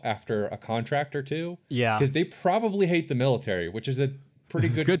out after a contract or two. Yeah. Because they probably hate the military, which is a pretty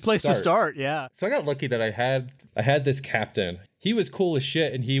good place to start. Yeah. So I got lucky that I had this captain. He was cool as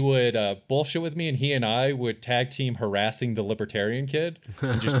shit, and he would bullshit with me, and he and I would tag team harassing the libertarian kid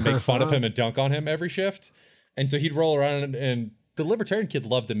and just make fun of him and dunk on him every shift. And so he'd roll around, and the libertarian kid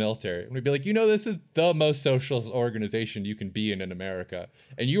loved the military. And we'd be like, this is the most socialist organization you can be in America,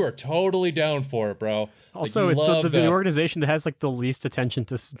 and you are totally down for it, bro. Also, like, it's the organization that has like the least attention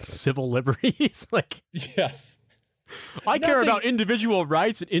to civil liberties. Like, yes. I care about individual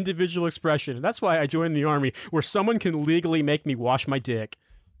rights and individual expression. And that's why I joined the army, where someone can legally make me wash my dick.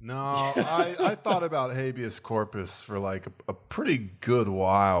 No, I thought about habeas corpus for like a pretty good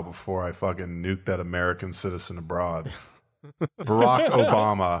while before I fucking nuked that American citizen abroad. Barack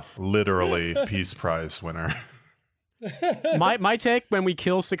Obama, literally Peace Prize winner. My take when we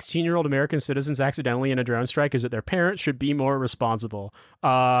kill 16-year-old American citizens accidentally in a drone strike is that their parents should be more responsible.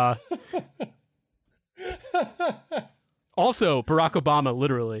 Also, Barack Obama,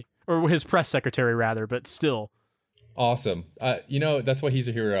 literally, or his press secretary, rather, but still. Awesome. That's why he's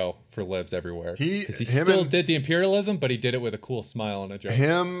a hero for libs everywhere. Because he still did the imperialism, but he did it with a cool smile and a joke.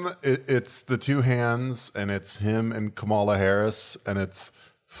 It's the two hands, and it's him and Kamala Harris, and it's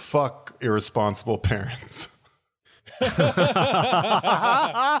fuck irresponsible parents. Oh,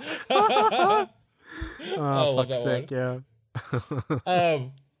 fuck's sake, yeah.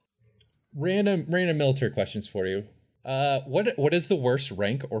 Random military questions for you. What is the worst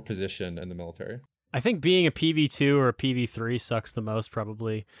rank or position in the military? I think being a PV2 or a PV3 sucks the most,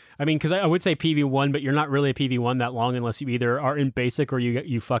 probably. I mean, because I would say PV1, but you're not really a PV1 that long unless you either are in basic or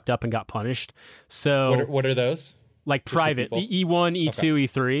you fucked up and got punished. So what are those? Like just private, E1, E2, okay.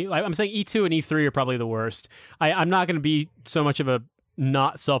 E3. I'm saying E2 and E3 are probably the worst. I'm not going to be so much of a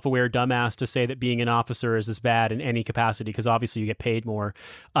not self-aware dumbass to say that being an officer is this bad in any capacity, because obviously you get paid more.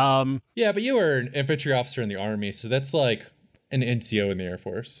 Yeah, but you were an infantry officer in the Army, so that's like an NCO in the Air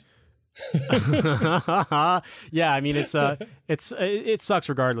Force. Yeah, I mean it sucks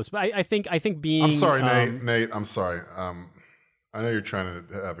regardless. But I think being I'm sorry, Nate. I'm sorry. I know you're trying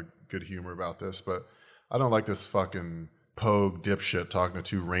to have a good humor about this, but I don't like this fucking Pogue dipshit talking to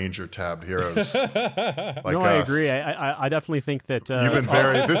two Ranger tabbed heroes. Like I agree. I definitely think that you've been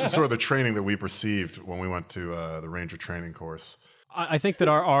this is sort of the training that we received when we went to the Ranger training course. I think that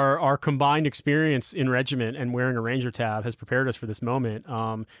our combined experience in regiment and wearing a Ranger tab has prepared us for this moment.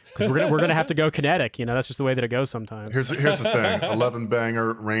 Because we're gonna have to go kinetic. That's just the way that it goes sometimes. Here's the thing: 11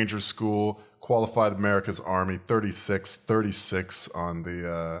 banger Ranger school, qualified America's Army, 36 on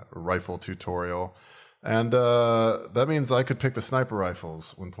the rifle tutorial, and that means I could pick the sniper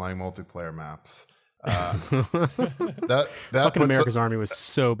rifles when playing multiplayer maps. That fucking America's Army was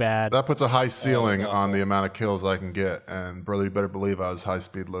so bad. That puts a high ceiling on the amount of kills I can get, and brother, you better believe I was high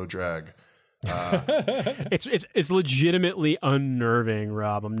speed, low drag. It's legitimately unnerving,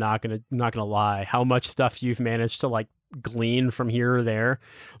 Rob. I'm not gonna lie. How much stuff you've managed to like glean from here or there.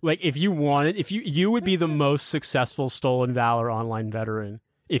 Like if you would be the most successful Stolen Valor online veteran.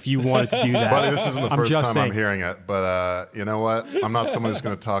 If you wanted to do that. Buddy, this isn't the first time I'm hearing it, but you know what? I'm not someone who's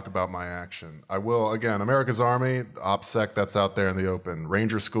going to talk about my action. I will, again, America's Army, OPSEC, that's out there in the open.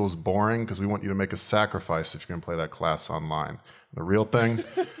 Ranger School's boring because we want you to make a sacrifice if you're going to play that class online. The real thing,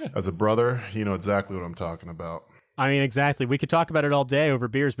 as a brother, you know exactly what I'm talking about. I mean, exactly. We could talk about it all day over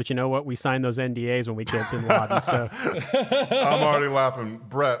beers, but you know what? We signed those NDAs when we killed Bin Laden, so. I'm already laughing.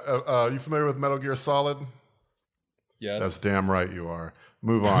 Brett, you familiar with Metal Gear Solid? Yes. That's damn right you are.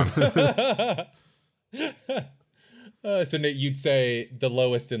 Move on. So Nate, you'd say the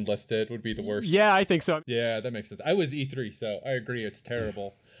lowest enlisted would be the worst? Yeah, I think so. Yeah, that makes sense. I was E3, so I agree. It's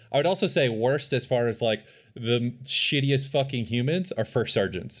terrible. I would also say worst as far as like the shittiest fucking humans are first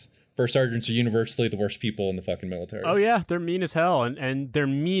sergeants. First sergeants are universally the worst people in the fucking military. Oh yeah, they're mean as hell, and they're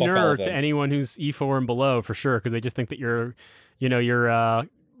meaner to anyone who's E4 and below for sure, because they just think that you're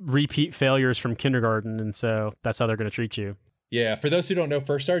repeat failures from kindergarten, and so that's how they're going to treat you. Yeah, for those who don't know,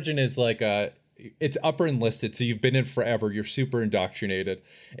 first sergeant is like it's upper enlisted, so you've been in forever. You're super indoctrinated,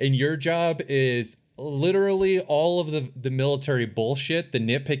 and your job is literally all of the military bullshit, the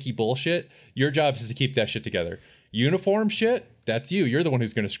nitpicky bullshit. Your job is to keep that shit together. Uniform shit, that's you. You're the one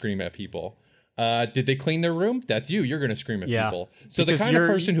who's going to scream at people. Did they clean their room? That's you. You're going to scream at people. So because the kind of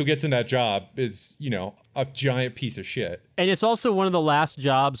person who gets in that job is, you know, a giant piece of shit. And it's also one of the last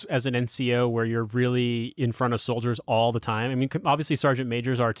jobs as an NCO where you're really in front of soldiers all the time. I mean, obviously sergeant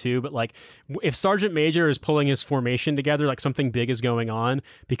majors are too, but like if sergeant major is pulling his formation together, like something big is going on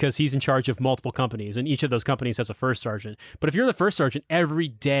because he's in charge of multiple companies and each of those companies has a first sergeant. But if you're the first sergeant every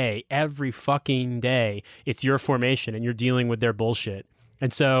day, every fucking day, it's your formation and you're dealing with their bullshit.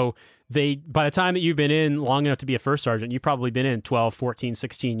 And so by the time that you've been in long enough to be a first sergeant, you've probably been in 12, 14,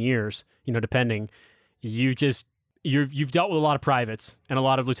 16 years, you know, depending. You've dealt with a lot of privates and a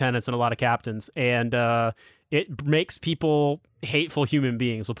lot of lieutenants and a lot of captains, and it makes people hateful human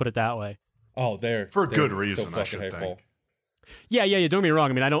beings, we'll put it that way. Oh, they're good reason, so I should think. Yeah, don't get me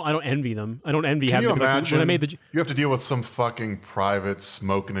wrong. I mean, I don't envy them. I don't envy having. Can you imagine? When I made you have to deal with some fucking private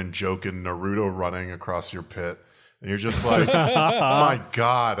smoking and joking Naruto running across your pit. And you're just like, my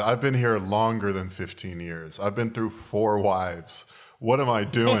God, I've been here longer than 15 years. I've been through 4 wives. What am I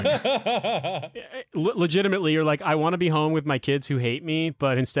doing? Legitimately, you're like, I want to be home with my kids who hate me,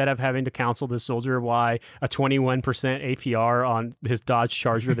 but instead of having to counsel this soldier why a 21% APR on his Dodge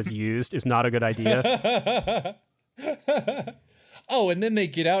Charger that's used is not a good idea. Oh, and then they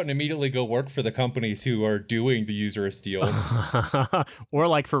get out and immediately go work for the companies who are doing the usurious deals. Or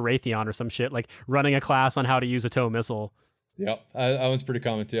like for Raytheon or some shit, like running a class on how to use a TOW missile. Yep, that one's pretty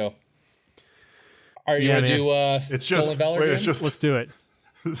common too. Are you going to do it's just, Valor again? Let's do it.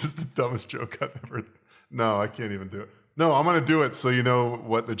 This is the dumbest joke I've ever... No, I can't even do it. No, I'm going to do it so you know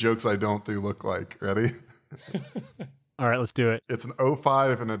what the jokes I don't do look like. Ready? All right, let's do it. It's an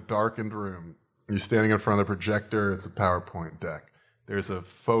 05 in a darkened room. You're standing in front of the projector. It's a PowerPoint deck. There's a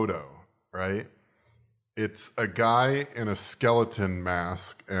photo, right? It's a guy in a skeleton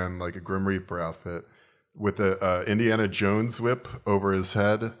mask and like a Grim Reaper outfit with a Indiana Jones whip over his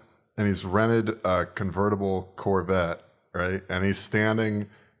head, and he's rented a convertible Corvette, right? And he's standing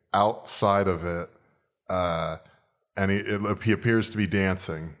outside of it, and he appears to be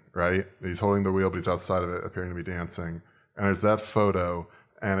dancing, right? He's holding the wheel, but he's outside of it, appearing to be dancing. And there's that photo,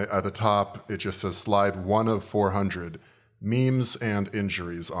 and at the top, it just says slide 1 of 400. Memes and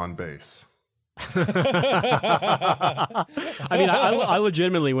injuries on base. I mean, I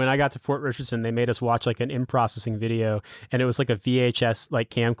legitimately, when I got to Fort Richardson, they made us watch like an in-processing video, and it was like a VHS like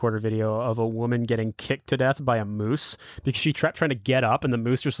camcorder video of a woman getting kicked to death by a moose because she tried trying to get up, and the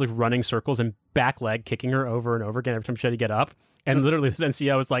moose just like running circles and back leg kicking her over and over again every time she had to get up. And literally, this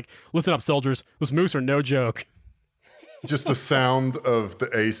NCO was like, "Listen up, soldiers, those moose are no joke." Just the sound of the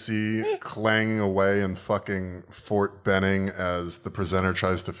AC clanging away in fucking Fort Benning as the presenter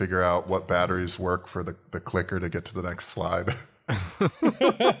tries to figure out what batteries work for the clicker to get to the next slide.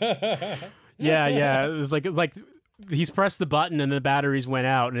 Yeah. It was like he's pressed the button and the batteries went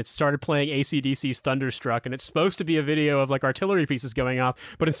out and it started playing AC/DC's Thunderstruck, and it's supposed to be a video of like artillery pieces going off,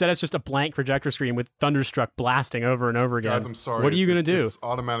 but instead it's just a blank projector screen with Thunderstruck blasting over and over again. Guys, I'm sorry. What are you going to do? It's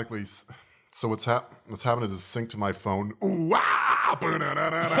automatically... So what's happening is it's synced to my phone. Ooh, ah,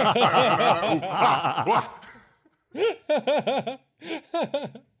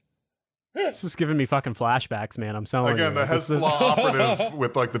 This is giving me fucking flashbacks, man. I'm telling you. Again, the Hezbollah operative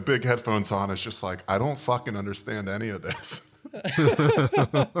with like the big headphones on is just like, I don't fucking understand any of this.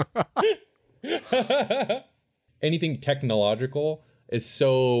 Anything technological is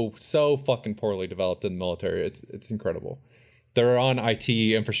so fucking poorly developed in the military. It's incredible. They're on IT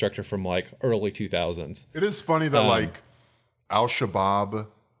infrastructure from like early 2000s. It is funny that like Al-Shabaab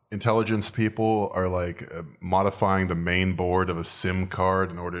intelligence people are like modifying the main board of a SIM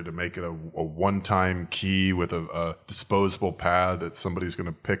card in order to make it a one-time key with a disposable pad that somebody's going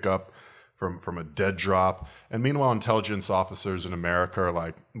to pick up from a dead drop. And meanwhile, intelligence officers in America are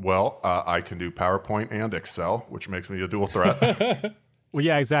like, well, I can do PowerPoint and Excel, which makes me a dual threat. Well,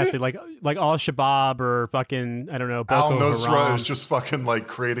 yeah, exactly. Like Al-Shabaab or fucking, I don't know, Boko Al-Nusra Haram is just fucking like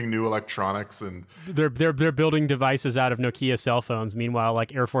creating new electronics, and they're building devices out of Nokia cell phones. Meanwhile,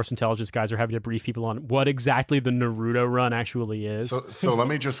 like Air Force intelligence guys are having to brief people on what exactly the Naruto run actually is. So let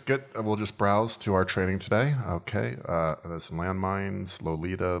me just we'll just browse to our training today. Okay, that's landmines,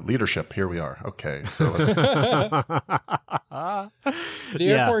 Lolita, leadership. Here we are. Okay, so let's. The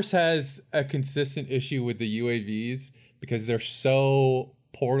Air Force has a consistent issue with the UAVs because they're so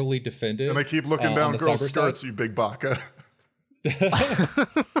poorly defended. And they keep looking down girls' skirts, you big baka.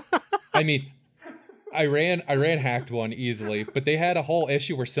 I mean, I ran hacked one easily, but they had a whole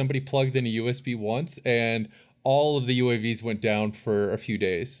issue where somebody plugged in a USB once and all of the UAVs went down for a few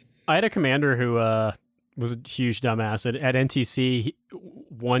days. I had a commander who was a huge dumbass. At NTC,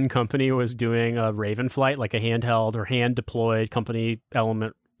 one company was doing a Raven flight, like a handheld or hand-deployed company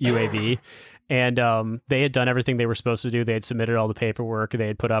element UAV. And they had done everything they were supposed to do. They had submitted all the paperwork. They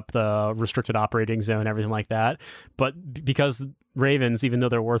had put up the restricted operating zone, everything like that. But because Ravens, even though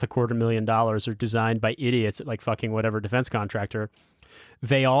they're worth $250,000, are designed by idiots at like fucking whatever defense contractor,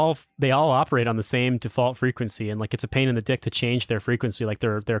 they all operate on the same default frequency, and like it's a pain in the dick to change their frequency, like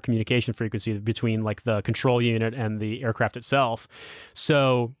their communication frequency between like the control unit and the aircraft itself.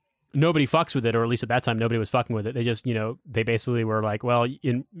 So nobody fucks with it, or at least at that time nobody was fucking with it. They just, they basically were like, well,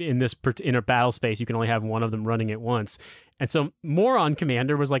 in a battle space you can only have one of them running at once. And so moron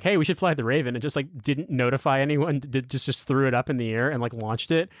commander was like, hey, we should fly the Raven, and just like didn't notify anyone, just threw it up in the air and like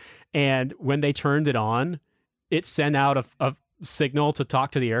launched it. And when they turned it on, it sent out a signal to talk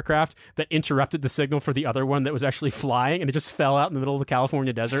to the aircraft that interrupted the signal for the other one that was actually flying, and it just fell out in the middle of the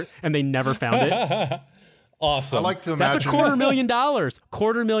California desert, and they never found it. Awesome. I like to imagine that's $250,000.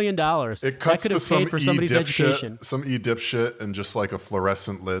 $250,000. It cuts that could to have some paid for somebody's education. Some dipshit in just like a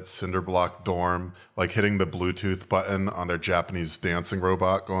fluorescent lit cinder block dorm, like hitting the Bluetooth button on their Japanese dancing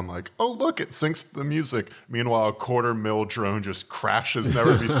robot, going like, "Oh look, it syncs the music." Meanwhile, a $250,000 drone just crashes,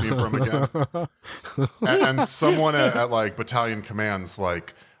 never be seen from again. and someone at like battalion commands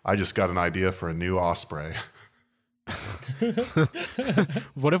like, "I just got an idea for a new Osprey."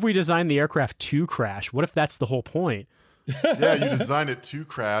 What if we design the aircraft to crash? What if that's the whole point? Yeah, you design it to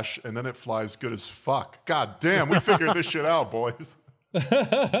crash, and then it flies good as fuck. God damn, we figured this shit out, boys.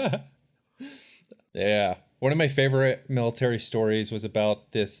 Yeah. One of my favorite military stories was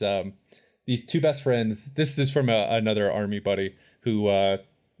about this these two best friends. This is from another Army buddy who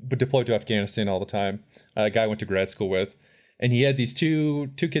deployed to Afghanistan all the time. A guy I went to grad school with. And he had these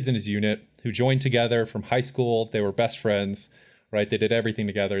two kids in his unit who joined together from high school. They were best friends, right? They did everything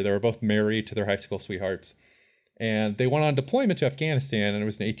together. They were both married to their high school sweethearts. And they went on deployment to Afghanistan, and it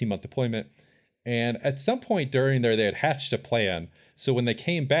was an 18-month deployment. And at some point during there, they had hatched a plan. So when they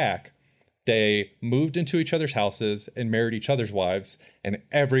came back, they moved into each other's houses and married each other's wives, and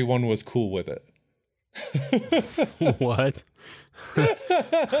everyone was cool with it. What?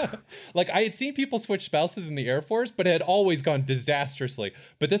 Like, I had seen people switch spouses in the Air Force, but it had always gone disastrously.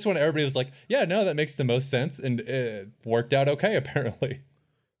 But this one, everybody was like, yeah, no, that makes the most sense. And it worked out okay, apparently.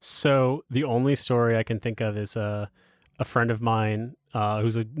 So the only story I can think of is a friend of mine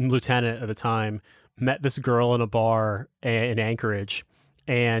who's a lieutenant at the time met this girl in a bar in Anchorage.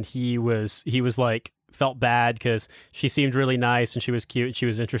 And he was like, felt bad because she seemed really nice and she was cute and she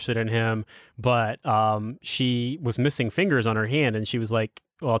was interested in him, but she was missing fingers on her hand, and she was like,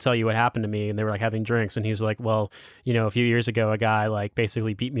 well, I'll tell you what happened to me. And they were like having drinks, and he was like, well, a few years ago a guy like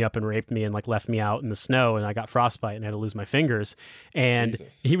basically beat me up and raped me and like left me out in the snow, and I got frostbite and had to lose my fingers. And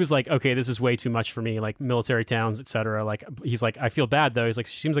Jesus. He was like, okay, this is way too much for me, like military towns, etc. Like, he's like, I feel bad though. He's like,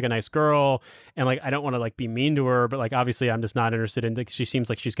 she seems like a nice girl, and like I don't want to like be mean to her, but like obviously I'm just not interested in she seems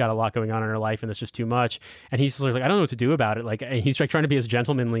like she's got a lot going on in her life and it's just too much. And he's like, I don't know what to do about it. Like, he's like trying to be as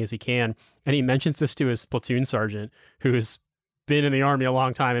gentlemanly as he can, and he mentions this to his platoon sergeant, who is been in the Army a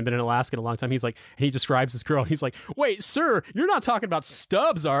long time and been in Alaska a long time. He's like, he describes this girl. He's like, wait, sir, you're not talking about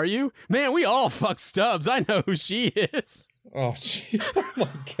Stubbs, are you? Man, we all fuck Stubbs. I know who she is. Oh, oh my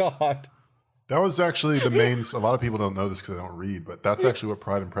God. That was actually the main. A lot of people don't know this because they don't read, but that's actually what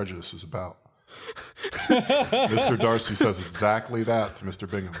Pride and Prejudice is about. Mr. Darcy says exactly that to Mr.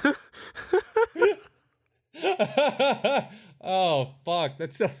 Bingham. Oh, fuck.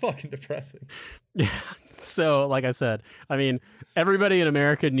 That's so fucking depressing. Yeah. So, like I said, I mean, everybody in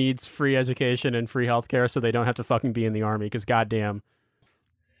America needs free education and free healthcare so they don't have to fucking be in the Army, because goddamn.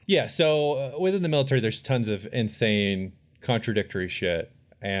 Yeah, so within the military, there's tons of insane, contradictory shit,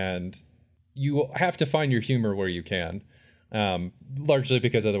 and you have to find your humor where you can, largely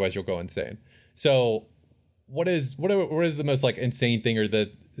because otherwise you'll go insane. So what is the most like insane thing, or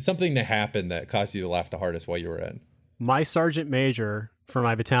something that happened that caused you to laugh the hardest while you were in? My sergeant major for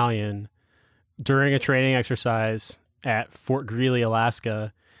my battalion, during a training exercise at Fort Greely,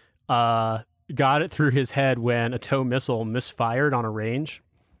 Alaska, got it through his head when a TOW missile misfired on a range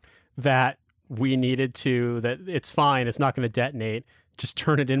that it's fine, it's not going to detonate, just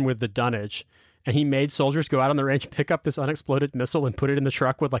turn it in with the dunnage. And he made soldiers go out on the range, pick up this unexploded missile and put it in the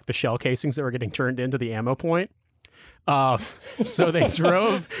truck with like the shell casings that were getting turned into the ammo point. So they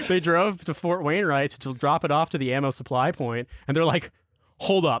drove to Fort Wainwright to drop it off to the ammo supply point, and they're like,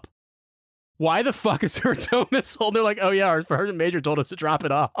 hold up, why the fuck is there a TOW missile? And they're like, oh yeah, our sergeant major told us to drop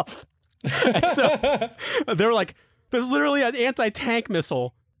it off. And so they were like, there's literally an anti-tank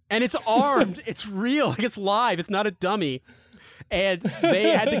missile, and it's armed. It's real. Like, it's live. It's not a dummy. And they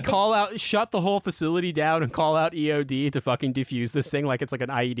had to shut the whole facility down and call out EOD to fucking defuse this thing like it's like an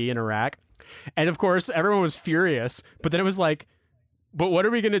IED in Iraq. And of course, everyone was furious. But then it was like, but what are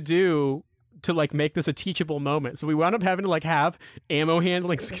we going to do to like make this a teachable moment? So we wound up having to like have ammo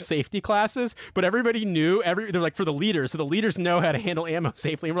handling safety classes, but everybody knew they're like for the leaders. So the leaders know how to handle ammo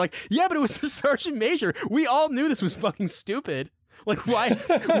safely. And we're like, yeah, but it was the sergeant major. We all knew this was fucking stupid. Like, why?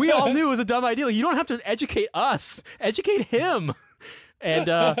 We all knew it was a dumb idea. Like, you don't have to educate us. Educate him. And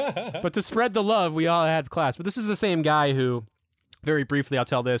but to spread the love, we all had class. But this is the same guy who, very briefly, I'll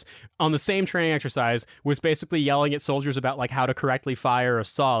tell this, on the same training exercise, was basically yelling at soldiers about like how to correctly fire a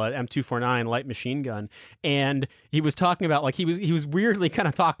SAW, an M249 light machine gun. And he was talking about like he was weirdly kind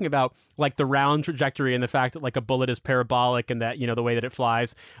of talking about like the round trajectory and the fact that like a bullet is parabolic and that, you know, the way that it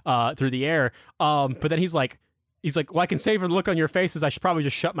flies through the air. But then he's like, well, I can save the look on your faces. I should probably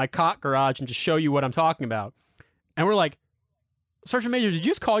just shut my cock garage and just show you what I'm talking about. And we're like, Sergeant Major, did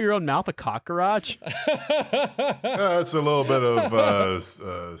you just call your own mouth a cock garage? It's a little bit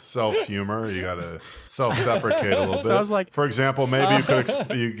of self-humor. You got to self-deprecate a little bit. So I was like, for example, maybe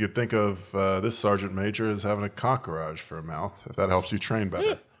you could think of this Sergeant Major as having a cock garage for a mouth, if that helps you train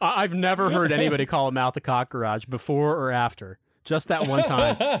better. I've never heard anybody call a mouth a cock garage before or after. Just that one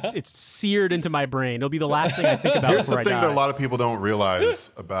time. It's seared into my brain. It'll be the last thing I think about Here's before I die. Here's the thing that a lot of people don't realize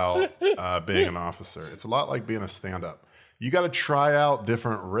about being an officer. It's a lot like being a stand-up. You got to try out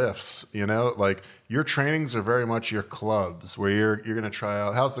different riffs, you know? Like, your trainings are very much your clubs, where you're going to try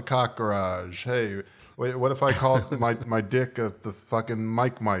out, how's the cock garage? Hey, wait, what if I called my dick the fucking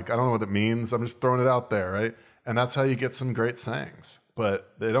Mike? I don't know what it means. I'm just throwing it out there, right? And that's how you get some great sayings.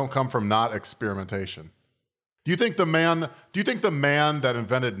 But they don't come from not experimentation. Do you think the man that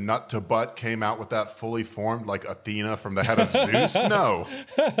invented nut to butt came out with that fully formed like Athena from the head of Zeus? No.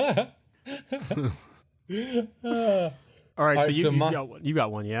 All right, so you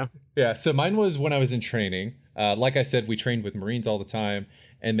got one, yeah? Yeah, so mine was when I was in training. Like I said, we trained with Marines all the time,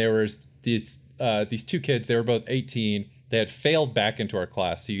 and there was these two kids. They were both 18. They had failed back into our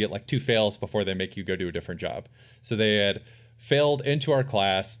class, so you get like 2 fails before they make you go do a different job. So they had failed into our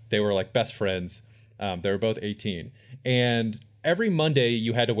class. They were like best friends. They were both 18. And every Monday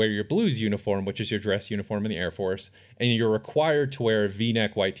you had to wear your blues uniform, which is your dress uniform in the Air Force, and you're required to wear a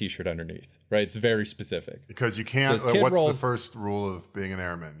V-neck white t-shirt underneath, right? It's very specific. Because you can't, what's the first rule of being an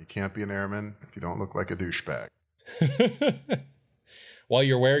airman? You can't be an airman if you don't look like a douchebag. While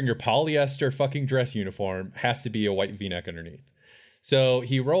you're wearing your polyester fucking dress uniform, has to be a white V-neck underneath. So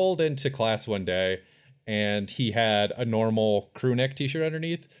he rolled into class one day, and he had a normal crew neck t-shirt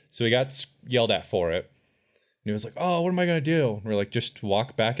underneath. So he got yelled at for it. And he was like, oh, what am I going to do? And we're like, just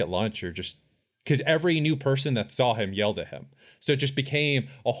walk back at lunch, or just... Because every new person that saw him yelled at him. So it just became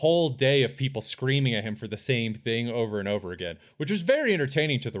a whole day of people screaming at him for the same thing over and over again, which was very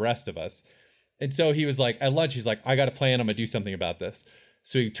entertaining to the rest of us. And so he was like, at lunch, he's like, I got a plan. I'm going to do something about this.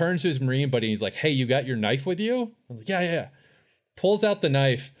 So he turns to his Marine buddy and he's like, hey, you got your knife with you? I'm like, yeah. Pulls out the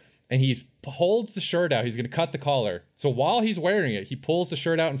knife and he holds the shirt out. He's going to cut the collar. So while he's wearing it, he pulls the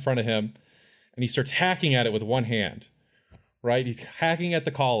shirt out in front of him and he starts hacking at it with one hand, right? He's hacking at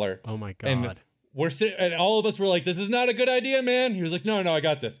the collar. Oh my God. And we're sitting, and all of us were like, this is not a good idea, man. He was like, no, I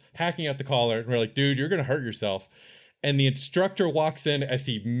got this. Hacking at the collar. And we're like, dude, you're going to hurt yourself. And the instructor walks in as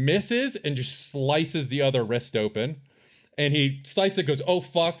he misses and just slices the other wrist open. And he slices it, goes, oh,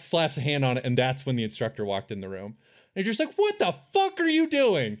 fuck, slaps a hand on it. And that's when the instructor walked in the room. And you're just like, what the fuck are you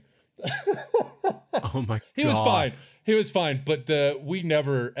doing? Oh my God. He was fine. But we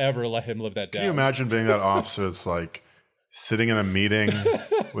never, ever let him live that down. Can you imagine being that officer that's like sitting in a meeting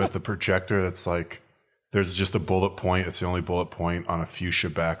with a projector that's like, there's just a bullet point. It's the only bullet point on a fuchsia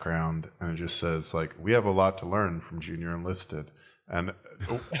background. And it just says like, we have a lot to learn from junior enlisted. And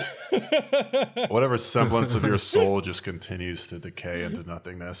whatever semblance of your soul just continues to decay into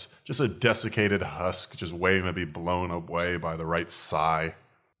nothingness. Just a desiccated husk just waiting to be blown away by the right sigh.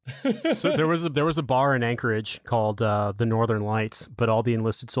 So there was a bar in Anchorage called the Northern Lights, but all the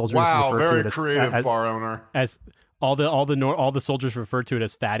enlisted soldiers wow, referred very to it creative bar owner. As all the soldiers referred to it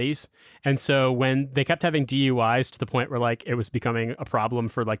as fatties. And so when they kept having DUIs to the point where like it was becoming a problem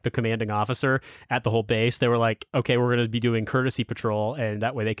for like the commanding officer at the whole base, they were like, okay, we're going to be doing courtesy patrol, and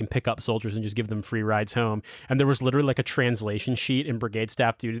that way they can pick up soldiers and just give them free rides home. And there was literally like a translation sheet in brigade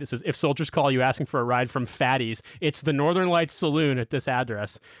staff duty that says, if soldiers call you asking for a ride from fatties, it's the Northern Lights Saloon at this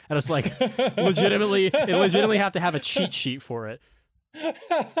address. And it's like legitimately have to have a cheat sheet for it.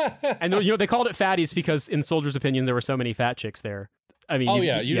 And they called it fatties because in soldiers' opinion there were so many fat chicks there. I mean, Oh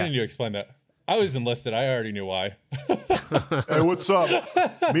yeah, you didn't need to explain that. I was enlisted. I already knew why. Hey, what's up?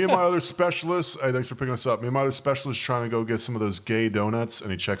 Me and my other specialist. Hey, thanks for picking us up. Me and my other specialist trying to go get some of those gay donuts,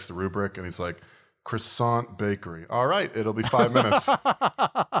 and he checks the rubric, and he's like, "Croissant Bakery." All right, it'll be 5 minutes.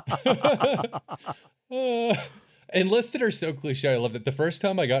 Enlisted are so cliche. I love that. The first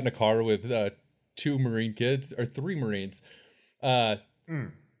time I got in a car with 2 Marine kids, or 3 Marines.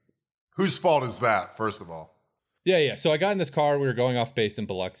 Whose fault is that? First of all. Yeah. So I got in this car. We were going off base in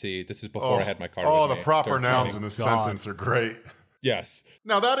Biloxi. This is before I had my car. Oh, with the me proper during nouns training. in this sentence are great. Yes.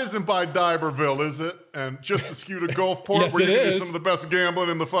 Now, that isn't by D'Iberville, is it? And just to skew to Gulfport, Yes, where you it can do is. some of the best gambling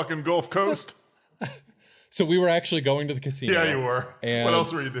in the fucking Gulf Coast? So we were actually going to the casino. Yeah, you were. And What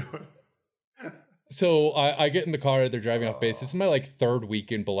else were you doing? So I get in the car. They're driving off base. This is my like 3rd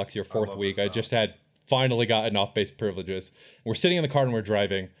week in Biloxi or 4th week. I just had finally gotten off base privileges. We're sitting in the car and we're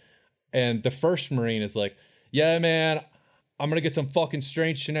driving. And the first Marine is like, "Yeah, man, I'm going to get some fucking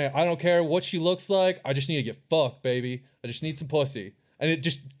strange tonight. I don't care what she looks like. I just need to get fucked, baby. I just need some pussy." And it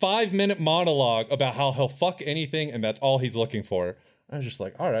just 5-minute monologue about how he'll fuck anything. And that's all he's looking for. I was just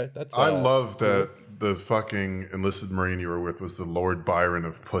like, all right, that's. I love that the fucking enlisted Marine you were with was the Lord Byron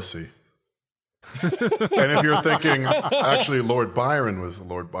of pussy. And if you're thinking, actually, Lord Byron was the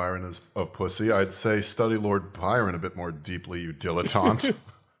Lord Byron of pussy, I'd say study Lord Byron a bit more deeply, you dilettante.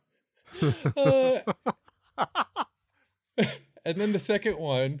 And then the second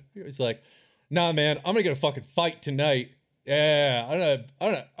one, he was like, "Nah, man, I'm gonna get a fucking fight tonight. Yeah,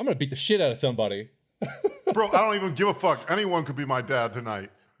 I'm gonna beat the shit out of somebody." Bro, I don't even give a fuck. Anyone could be my dad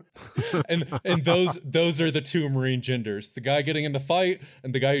tonight. And those are the 2 Marine genders: the guy getting in the fight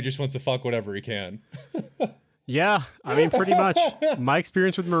and the guy who just wants to fuck whatever he can. Yeah, I mean, pretty much. My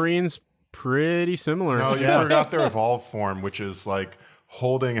experience with Marines, pretty similar. No, you yeah. forgot their evolved form, which is like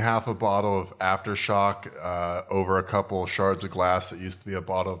holding half a bottle of Aftershock over a couple shards of glass that used to be a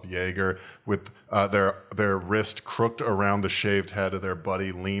bottle of Jaeger, with their wrist crooked around the shaved head of their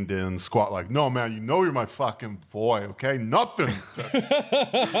buddy, leaned in, squat like, "No, man, you know you're my fucking boy, okay? Nothing."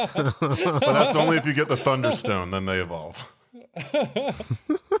 But that's only if you get the Thunderstone, then they evolve.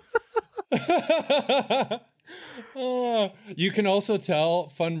 You can also tell,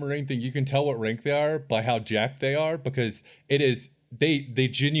 fun Marine thing, you can tell what rank they are by how jacked they are, because it is, they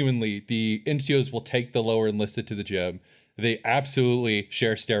genuinely, the NCOs will take the lower enlisted to the gym. They absolutely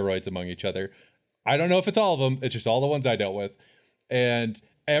share steroids among each other. I don't know if it's all of them. It's just all the ones I dealt with. And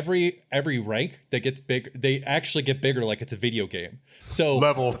every rank that gets big, they actually get bigger like it's a video game. So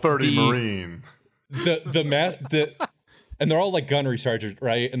Level 30 Marine. And they're all like gunnery sergeant,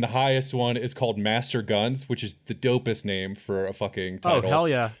 right? And the highest one is called Master Guns, which is the dopest name for a fucking title. Oh, hell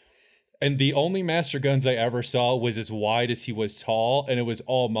yeah. And the only Master Guns I ever saw was as wide as he was tall, and it was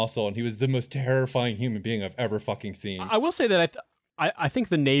all muscle, and he was the most terrifying human being I've ever fucking seen. I will say that I think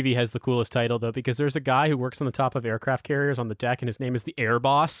the Navy has the coolest title, though, because there's a guy who works on the top of aircraft carriers on the deck, and his name is the Air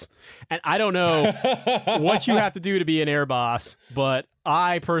Boss. And I don't know what you have to do to be an Air Boss, but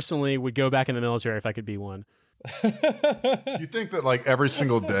I personally would go back in the military if I could be one. You think that like every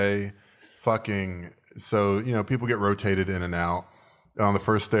single day, fucking, so, you know, people get rotated in and out. On the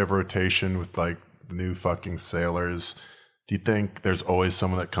first day of rotation with like the new fucking sailors, do you think there's always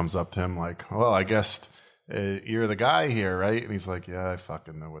someone that comes up to him like, "Well, I guess you're the guy here, right?" And he's like, "Yeah, I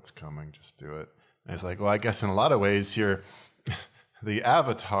fucking know what's coming. Just do it." And he's like, "Well, I guess in a lot of ways you're the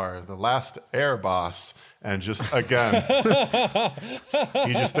Avatar, the last Air Boss." And just again,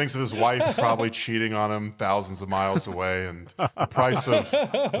 he just thinks of his wife probably cheating on him thousands of miles away, and the price of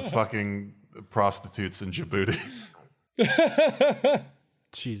the fucking prostitutes in Djibouti.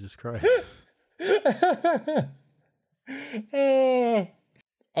 Jesus Christ.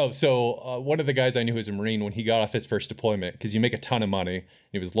 So one of the guys I knew who was a Marine, when he got off his first deployment, because you make a ton of money,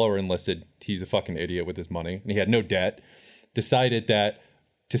 he was lower enlisted, he's a fucking idiot with his money, and he had no debt, decided that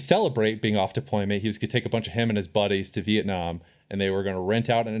to celebrate being off deployment, he was going to take a bunch of him and his buddies to Vietnam, and they were going to rent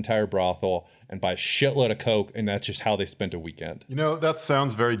out an entire brothel and buy a shitload of coke, and that's just how they spent a weekend. You know, that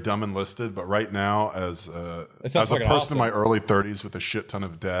sounds very dumb enlisted, but right now, as a person awesome. in my early 30s with a shit ton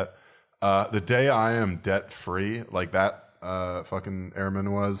of debt, the day I am debt free, like that fucking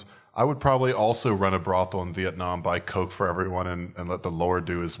airman was, I would probably also run a brothel in Vietnam, buy coke for everyone, and let the Lord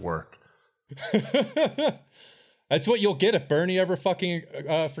do his work. That's what you'll get if Bernie ever fucking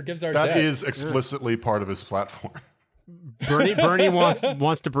forgives our debt. That is explicitly part of his platform. Bernie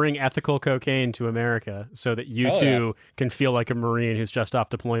wants to bring ethical cocaine to America so that you too can feel like a Marine who's just off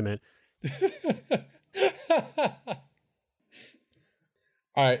deployment.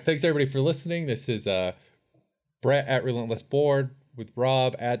 All right, thanks everybody for listening. This is Brett at Relentless Board with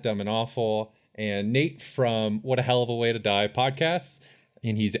Rob at Dumb and Awful, and Nate from What a Hell of a Way to Die podcasts.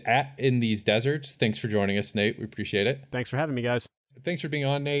 And he's at In These Deserts. Thanks for joining us, Nate. We appreciate it. Thanks for having me, guys. Thanks for being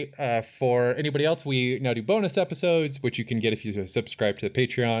on, Nate. For anybody else, we now do bonus episodes, which you can get if you subscribe to the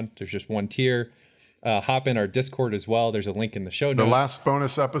Patreon. There's just one tier. Hop in our Discord as well. There's a link in the show notes. The last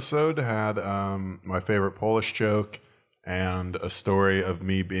bonus episode had my favorite Polish joke and a story of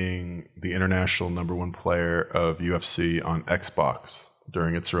me being the international #1 player of UFC on Xbox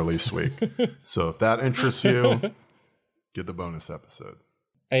during its release week. So if that interests you, get the bonus episode.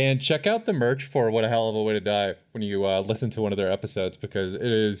 And check out the merch for What a Hell of a Way to Die when you listen to one of their episodes, because it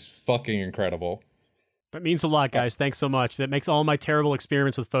is fucking incredible. That means a lot, guys. Thanks so much. That makes all my terrible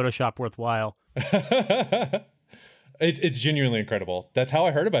experiments with Photoshop worthwhile. It's genuinely incredible. That's how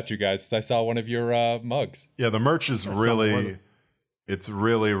I heard about you guys. I saw one of your mugs. Yeah, the merch is really, it's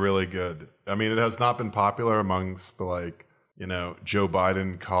really, really good. I mean, it has not been popular amongst the Joe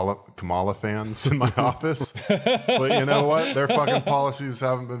Biden, Kamala fans in my office. But you know what? Their fucking policies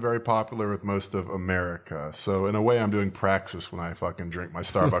haven't been very popular with most of America. So in a way, I'm doing praxis when I fucking drink my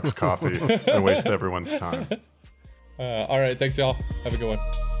Starbucks coffee and waste everyone's time. All right. Thanks, y'all. Have a good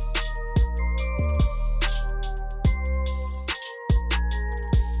one.